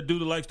go with that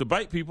dude that likes to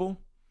bite people.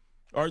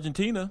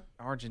 Argentina.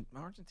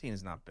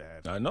 Argentina's not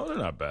bad. I know they're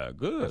not bad.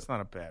 Good. That's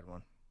not a bad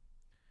one.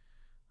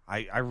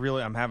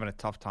 I'm having a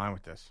tough time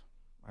with this.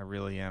 I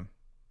really am.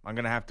 I'm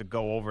going to have to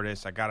go over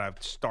this. I got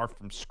to start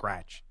from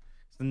scratch.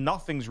 So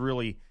nothing's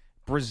really.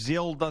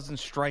 Brazil doesn't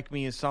strike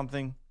me as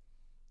something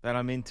that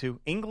I'm into.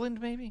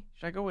 England, maybe?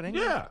 Should I go with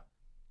England? Yeah.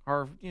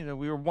 Or, we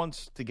were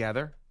once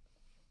together.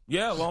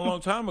 Yeah, a long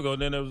time ago.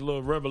 Then there was a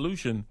little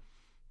revolution.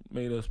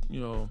 Made us,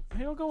 Maybe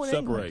I'll go with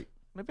separate. England.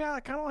 Maybe I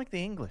kind of like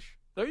the English.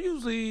 They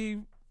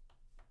usually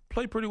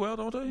play pretty well,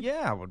 don't they?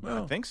 Yeah,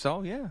 I think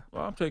so, yeah.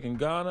 Well, I'm taking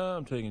Ghana.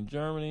 I'm taking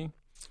Germany.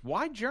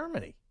 Why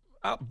Germany?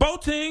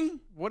 Boating.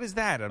 What is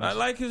that? I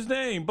like his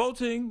name,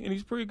 Boating, and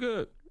he's pretty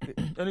good.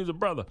 And he's a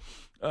brother.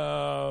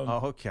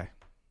 Okay.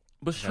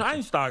 But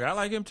Schweinsteiger, I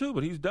like him too,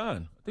 but he's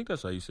done. I think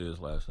that's how you say his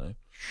last name.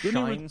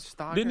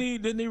 Schweinsteiger?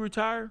 Didn't he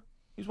retire?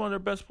 He's one of their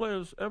best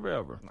players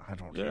ever. I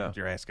don't know.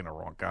 You're asking the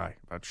wrong guy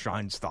about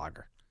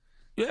Schweinsteiger.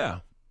 Yeah.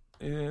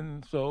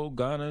 And so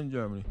Ghana and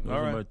Germany. Those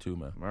are my two,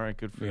 man. All right,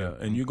 good for you. Yeah,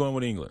 and you're going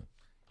with England.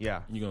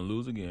 Yeah. You're going to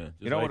lose again,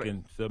 just You know like what- in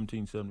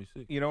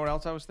 1776. You know what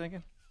else I was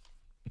thinking?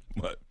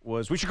 What?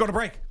 Was we should go to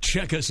break.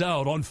 Check us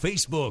out on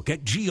Facebook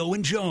at Geo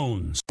and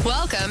Jones.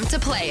 Welcome to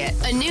Play It,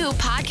 a new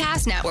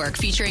podcast network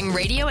featuring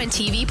radio and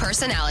TV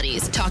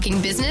personalities talking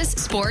business,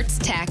 sports,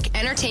 tech,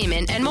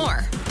 entertainment, and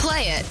more.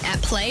 Play it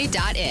at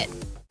play.it.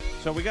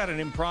 So we got an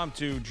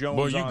impromptu Jones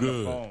Boy, you on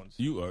good. the phones.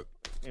 You are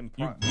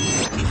Impromptu.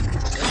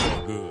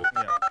 good.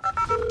 Yeah.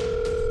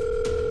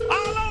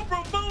 All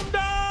over Mundo!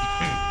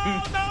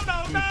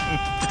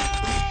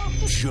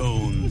 No.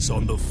 Jones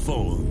on the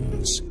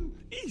phones.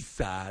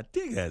 Eastside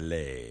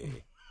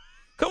Diggly.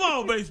 Come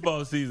on,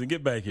 baseball season.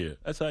 Get back here.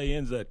 That's how he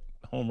ends that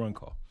home run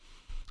call.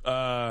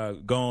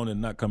 Gone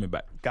and not coming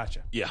back.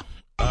 Gotcha. Yeah.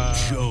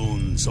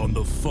 Jones on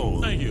the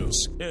phones. Thank you.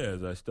 Yeah,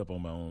 as I step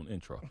on my own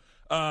intro.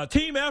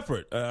 Team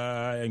effort.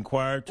 I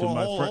inquired to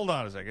my friend. Hold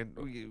on a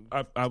second.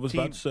 I was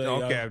about to say.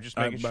 Okay, I'm just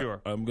making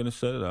sure. I'm going to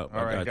set it up.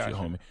 All right, I got you,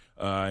 gotcha. homie.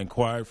 I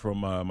inquired from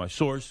my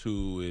source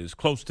who is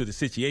close to the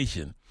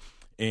situation.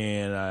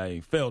 And I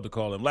failed to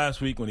call him last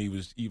week when he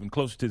was even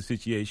closer to the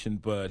situation.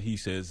 But he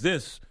says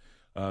this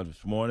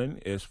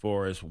morning as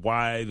far as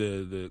why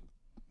the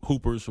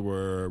Hoopers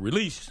were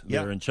released.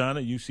 Yep. They're in China,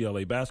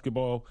 UCLA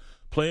basketball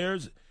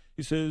players.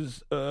 He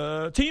says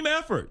team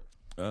effort.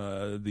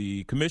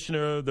 The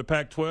commissioner of the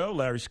Pac-12,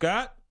 Larry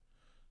Scott,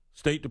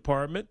 State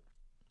Department,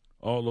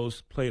 all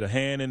those played a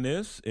hand in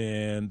this.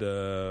 And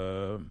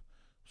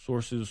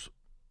sources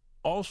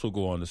also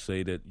go on to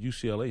say that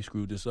UCLA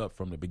screwed this up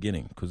from the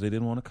beginning because they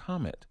didn't want to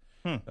comment.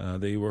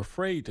 They were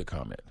afraid to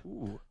comment.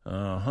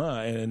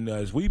 And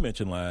as we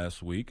mentioned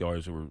last week, or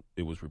as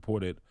it was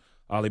reported,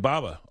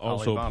 Alibaba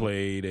also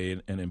played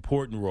an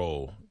important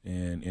role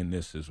in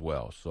this as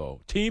well.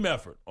 So team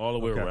effort all the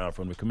way around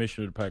from the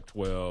commissioner of the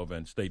Pac-12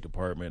 and State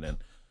Department and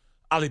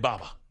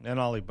Alibaba.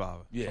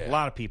 Yeah. A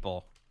lot of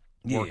people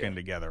working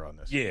together on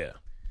this. Yeah.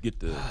 Get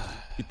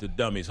the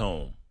dummies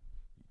home.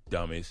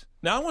 Dummies.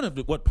 Now, I wonder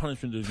what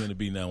punishment there's going to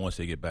be now once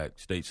they get back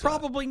stateside.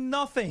 Probably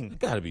nothing. There's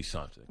got to be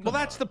something. Well,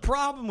 that's the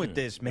problem with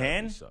this,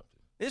 man. Something.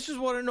 This is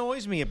what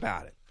annoys me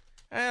about it.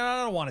 And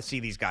I don't want to see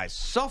these guys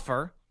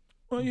suffer.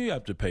 Well, you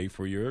have to pay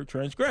for your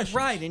transgressions.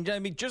 Right. And I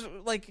mean, just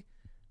like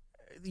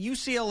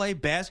UCLA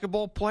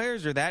basketball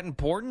players are that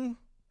important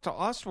to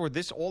us where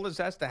all this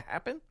has to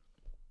happen?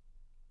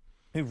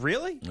 I mean,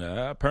 really?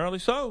 Apparently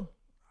so.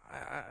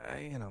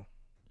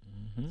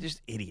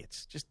 Just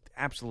idiots. Just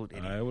absolute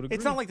idiots. I would agree.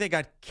 It's not like they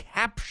got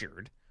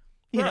captured.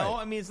 You know,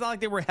 I mean, it's not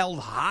like they were held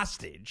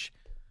hostage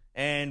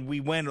and we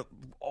went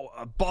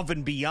above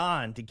and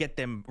beyond to get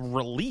them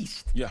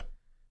released. Yeah.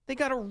 They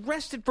got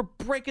arrested for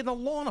breaking the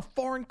law in a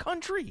foreign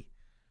country.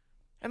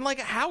 And like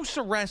a house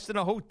arrest in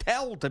a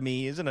hotel to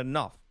me isn't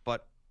enough,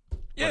 but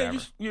yeah,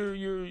 whatever.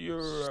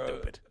 you're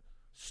stupid.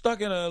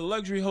 Stuck in a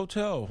luxury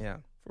hotel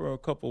for a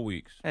couple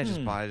weeks. It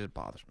just bothers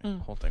me. The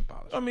whole thing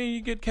bothers me. I mean,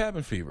 you get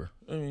cabin fever.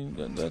 I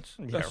mean, that's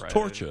right.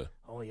 torture.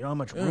 Oh, you know how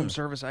much room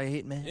service I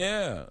hate, man?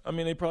 Yeah. I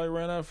mean, they probably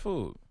ran out of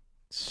food.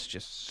 It's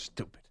just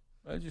stupid.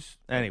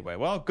 Anyway,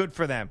 well, good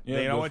for them.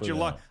 Yeah, you know good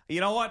what? for them. You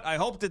know what? I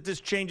hope that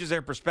this changes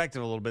their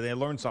perspective a little bit. They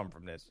learn something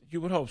from this.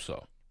 You would hope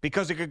so.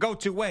 Because it could go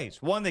two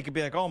ways. One, they could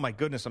be like, oh, my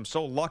goodness, I'm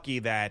so lucky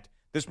that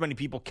this many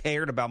people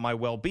cared about my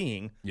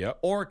well-being. Yep.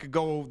 Or it could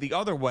go the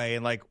other way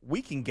and, like,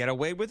 we can get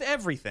away with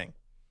everything.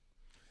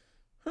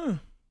 You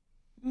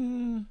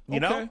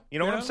know? You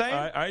know what I'm saying?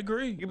 I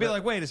agree. You could be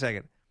like, wait a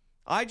second.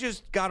 I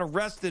just got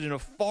arrested in a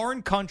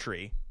foreign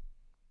country.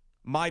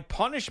 My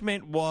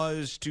punishment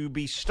was to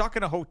be stuck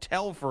in a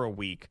hotel for a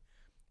week.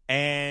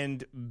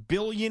 And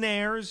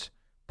billionaires,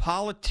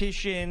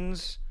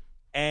 politicians,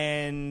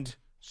 and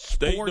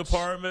State sports,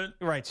 Department.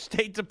 Right,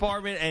 State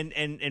Department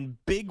and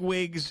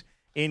bigwigs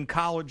in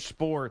college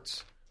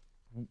sports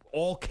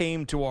all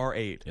came to our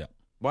aid. Yeah.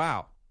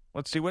 Wow.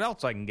 Let's see what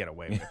else I can get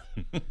away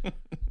with.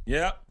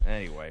 Yeah.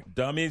 Anyway.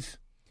 Dummies.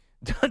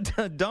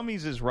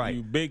 Dummies is right.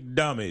 You big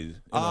dummies.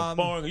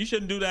 You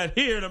shouldn't do that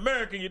here in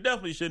America. You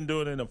definitely shouldn't do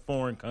it in a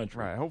foreign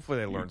country. Right. Hopefully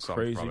they learn something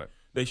crazy. from it.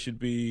 They should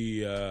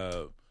be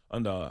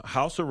under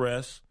house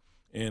arrest,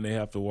 and they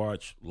have to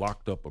watch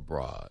Locked Up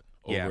Abroad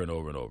over and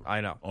over and over.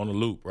 I know. On a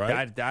loop,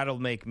 right? That'll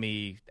make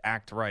me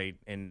act right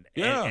in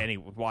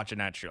watching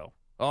that show.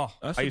 Oh,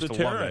 That's I a used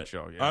deterrent. to love that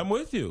show. Yeah. I'm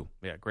with you.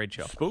 Yeah, great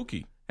show.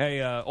 Spooky.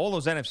 Hey, all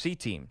those NFC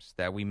teams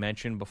that we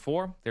mentioned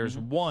before, there's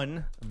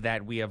one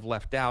that we have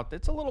left out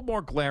that's a little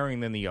more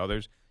glaring than the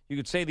others. You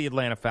could say the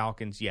Atlanta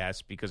Falcons,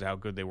 yes, because of how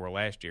good they were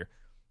last year.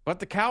 But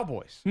the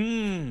Cowboys.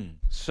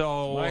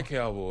 So My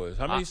Cowboys.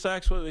 How many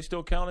sacks were they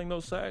still counting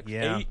those sacks?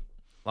 Yeah. 8?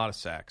 A lot of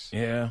sacks.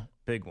 Yeah.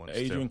 Big ones,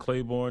 Adrian too.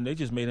 Claiborne, they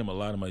just made him a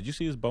lot of money. Did you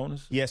see his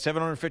bonus? Yeah,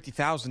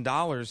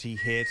 $750,000 he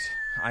hit.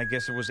 I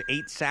guess it was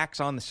 8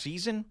 sacks on the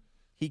season.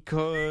 He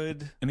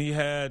could. And he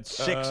had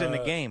 6 in the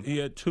game. He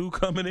had 2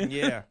 coming in.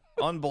 Yeah.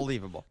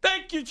 Unbelievable.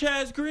 Thank you,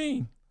 Chaz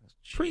Green.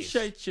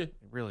 Appreciate you. It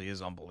really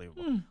is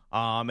unbelievable.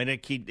 And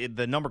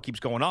the number keeps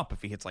going up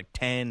if he hits like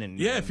 10.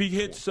 If he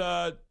hits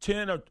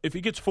 10, or if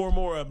he gets 4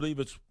 more, I believe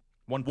it's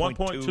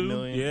 1.2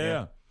 million.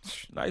 Yeah.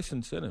 Nice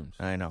incentives.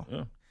 I know.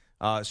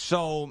 Yeah.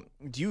 So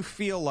do you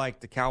feel like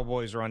the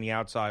Cowboys are on the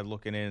outside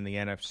looking in the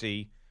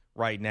NFC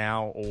right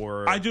now?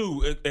 Or I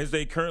do, as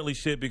they currently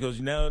sit,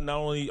 because now not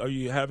only are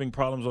you having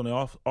problems on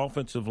the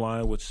offensive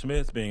line with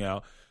Smith being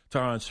out,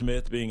 Tyron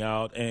Smith being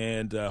out,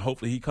 and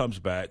hopefully he comes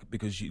back,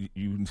 because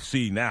you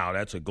see now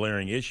that's a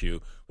glaring issue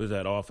with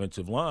that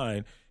offensive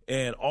line.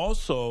 And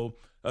also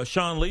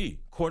Sean Lee,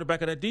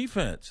 quarterback of that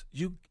defense.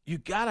 You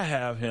got to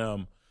have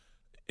him.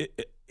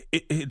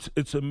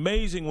 It's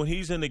amazing when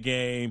he's in the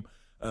game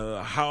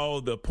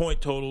how the point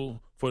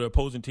total for the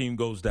opposing team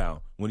goes down.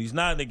 When he's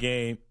not in the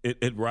game,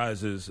 it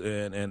rises,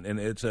 and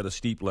it's at a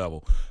steep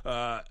level.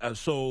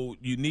 So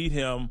you need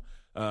him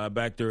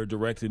back there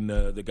directing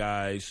the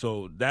guys.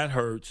 So that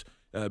hurts,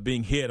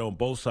 being hit on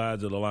both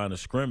sides of the line of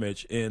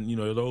scrimmage. And,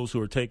 those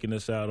who are taking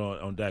this out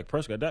on Dak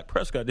Prescott. Dak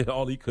Prescott did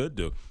all he could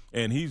do.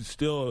 And he's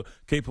still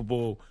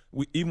capable,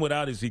 even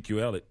without Ezekiel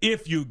Elliott,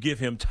 if you give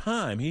him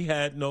time. He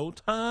had no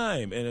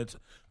time. And it's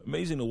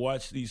amazing to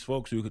watch these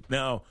folks who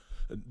now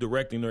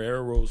directing their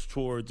arrows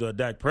towards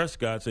Dak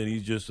Prescott, saying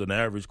he's just an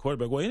average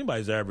quarterback. Well,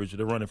 anybody's average.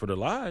 They're running for their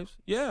lives.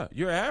 Yeah,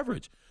 you're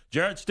average.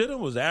 Jarrett Stidham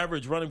was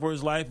average running for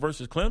his life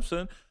versus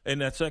Clemson in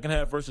that second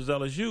half versus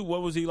LSU.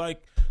 What was he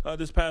like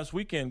this past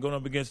weekend going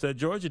up against that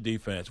Georgia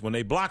defense when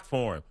they blocked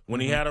for him,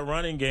 when he had a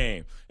running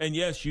game? And,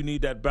 yes, you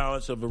need that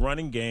balance of a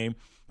running game,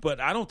 but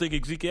I don't think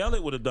Ezekiel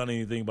Elliott would have done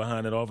anything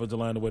behind that offensive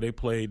line the way they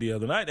played the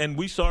other night. And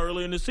we saw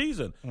earlier in the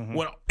season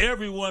when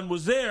everyone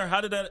was there, how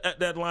did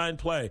that line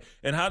play?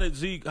 And how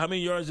many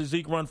yards did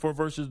Zeke run for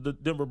versus the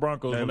Denver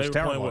Broncos when they were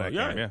playing well?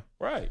 Yeah,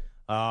 right.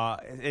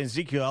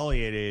 Ezekiel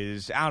Elliott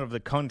is out of the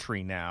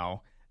country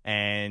now,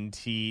 and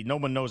no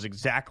one knows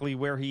exactly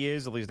where he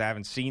is. At least I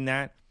haven't seen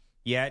that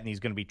yet, and he's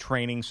going to be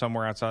training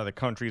somewhere outside of the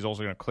country. He's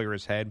also going to clear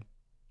his head.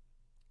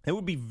 It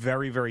would be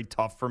very, very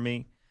tough for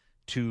me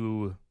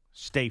to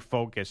stay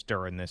focused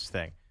during this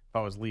thing if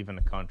I was leaving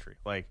the country.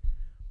 Like,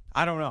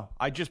 I don't know.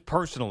 I just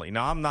personally,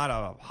 now I'm not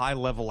a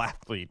high-level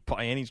athlete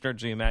by any stretch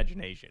of the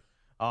imagination.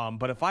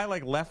 But if I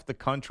left the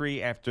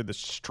country after the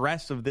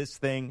stress of this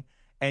thing,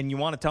 and you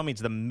want to tell me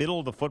it's the middle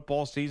of the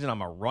football season,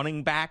 I'm a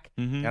running back,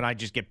 and I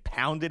just get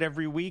pounded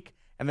every week,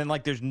 and then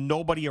there's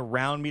nobody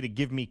around me to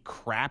give me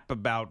crap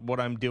about what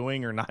I'm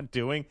doing or not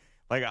doing,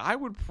 I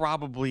would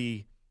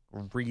probably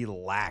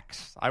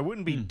relax. I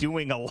wouldn't be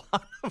doing a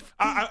lot of.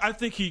 I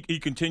think he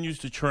continues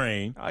to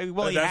train. He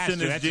has to.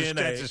 That's his DNA.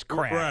 That's his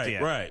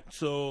craft. Right.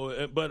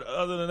 So, but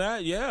other than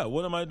that, yeah.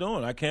 What am I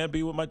doing? I can't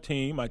be with my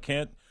team. I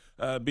can't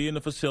be in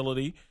the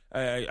facility.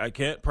 I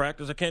can't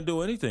practice. I can't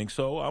do anything.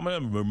 So I'm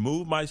going to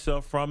remove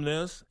myself from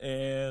this,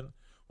 and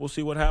we'll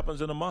see what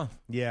happens in a month.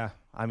 Yeah.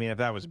 I mean, if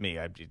that was me,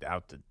 I'd be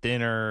out to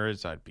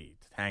dinners. I'd be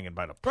hanging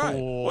by the pool. Right.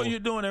 Well, you're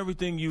doing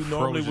everything you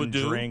normally would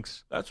do.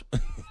 Drinks. That's.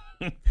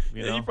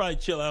 You probably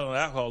chill out on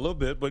alcohol a little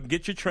bit, but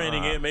get your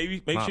training in.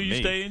 Maybe make sure you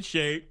stay in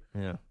shape.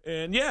 Yeah.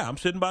 And I'm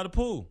sitting by the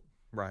pool.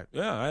 Right.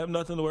 Yeah, I have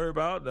nothing to worry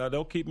about.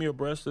 They'll keep me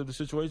abreast of the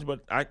situation,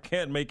 but I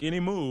can't make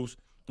any moves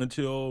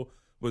until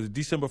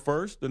December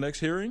 1st, the next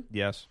hearing.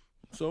 Yes.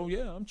 So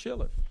I'm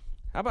chilling.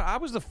 How about I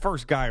was the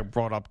first guy who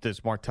brought up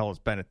this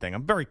Martellus Bennett thing.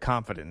 I'm very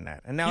confident in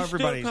that, and now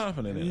everybody's still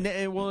confident in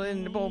it.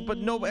 But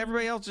no,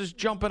 everybody else is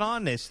jumping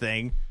on this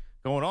thing.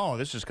 Going, oh,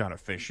 this is kind of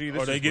fishy.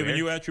 Are they giving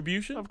you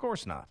attribution? Of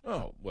course not.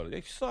 Oh, well,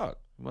 they suck.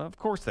 Well, of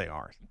course they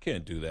aren't. You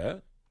can't do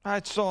that.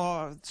 I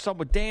saw some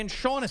with Dan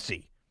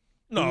Shaughnessy,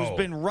 who's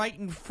been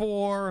writing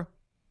for,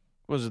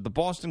 was it the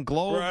Boston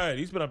Globe? Right,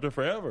 he's been up there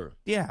forever.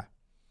 Yeah.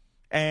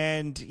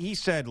 And he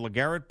said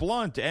LeGarrette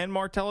Blount and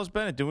Martellus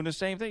Bennett doing the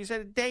same thing. He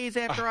said it days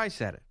after I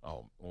said it.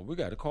 Oh, well, we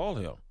got to call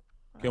him.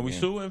 Can we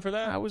sue him for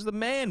that? I was the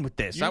man with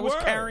this. You I was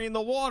were. carrying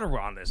the water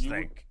on this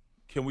thing.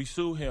 Can we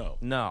sue him?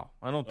 No,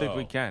 I don't think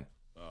we can.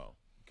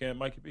 Can't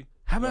Mikey B?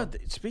 How about,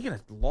 speaking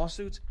of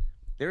lawsuits,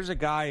 there's a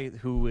guy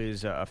who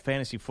is a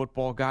fantasy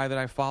football guy that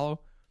I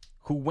follow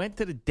who went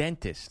to the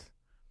dentist,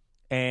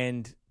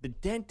 and the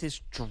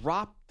dentist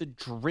dropped the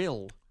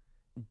drill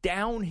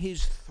down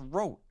his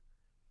throat.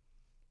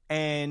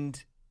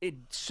 And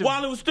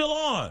while it was still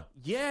on?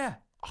 Yeah.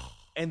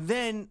 And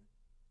then,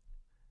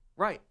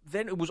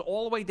 then it was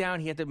all the way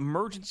down. He had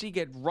to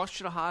get rushed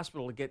to the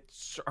hospital to get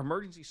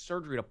emergency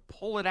surgery to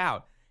pull it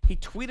out. He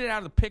tweeted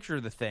out a picture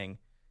of the thing.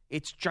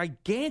 It's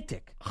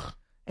gigantic,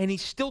 and he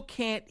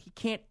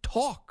can't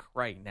talk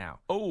right now.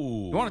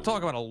 Oh. You want to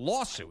talk about a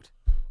lawsuit?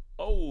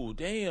 Oh,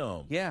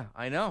 damn. Yeah,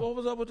 I know. What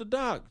was up with the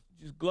doc?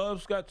 His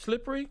gloves got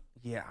slippery?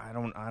 Yeah, I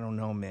don't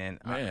know, man.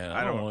 Man,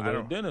 I don't want to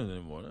go to dinner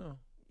anymore now.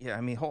 Yeah,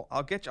 I mean,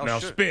 I'll get you. Now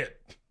spit.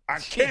 I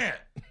can't.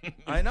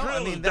 I know.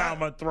 I mean, down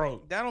my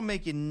throat. That'll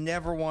make you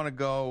never want to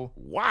go.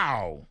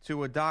 Wow.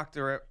 To a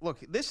doctor. Look,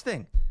 this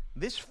thing.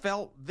 This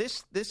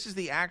is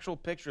the actual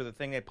picture of the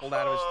thing they pulled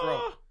out of his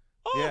throat.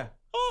 Yeah.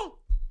 Oh.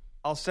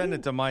 I'll send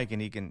it to Mike,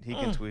 and he can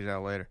tweet it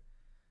out later.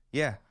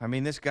 Yeah, I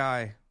mean, this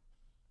guy.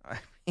 I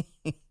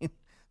mean,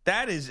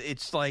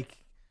 it's like,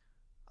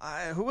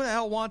 who the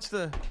hell wants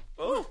to?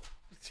 Oh.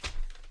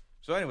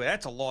 So anyway,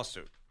 that's a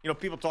lawsuit.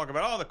 People talk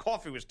about, the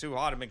coffee was too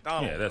hot at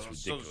McDonald's. Yeah, that's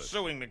ridiculous.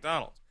 So suing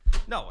McDonald's.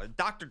 No, a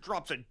doctor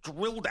drops a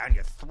drill down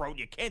your throat.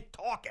 You can't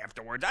talk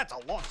afterwards. That's a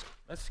lawsuit.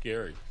 That's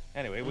scary.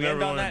 Anyway, we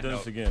end on that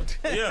note. Again.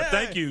 Yeah,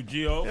 thank you,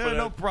 Gio, for that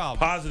no problem.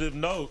 Positive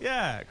note.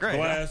 Yeah, great.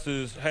 Glass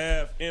is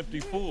half empty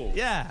full.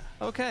 Yeah,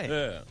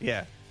 okay.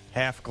 Yeah,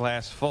 half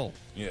glass full.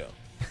 Yeah.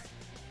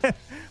 Well,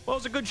 it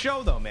was a good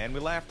show, though, man.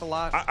 We laughed a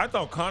lot. I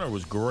thought Connor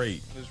was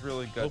great. It was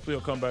really good. Hopefully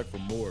he'll come back for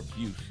more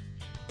abuse.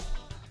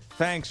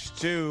 Thanks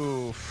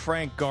to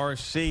Frank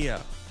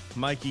Garcia,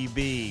 Mikey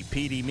B,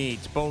 Petey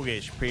Meats,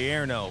 Bogish,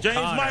 Pierno, James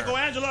Connor.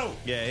 Michelangelo.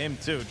 Yeah, him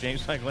too.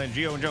 James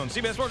Michelangelo and Jones.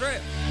 CBS Sports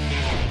Radio.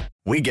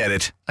 We get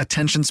it.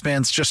 Attention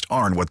spans just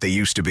aren't what they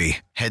used to be.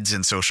 Heads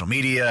in social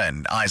media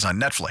and eyes on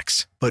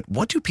Netflix. But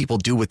what do people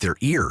do with their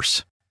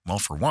ears? Well,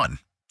 for one,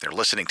 they're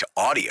listening to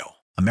audio.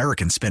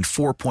 Americans spend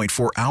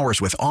 4.4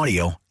 hours with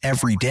audio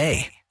every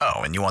day. Oh,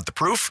 and you want the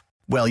proof?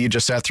 Well, you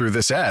just sat through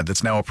this ad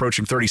that's now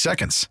approaching 30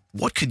 seconds.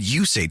 What could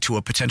you say to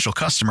a potential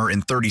customer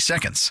in 30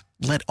 seconds?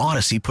 Let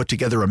Odyssey put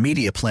together a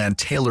media plan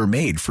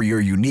tailor-made for your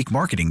unique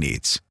marketing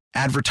needs.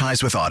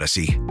 Advertise with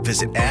Odyssey.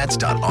 Visit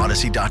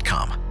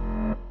ads.odyssey.com.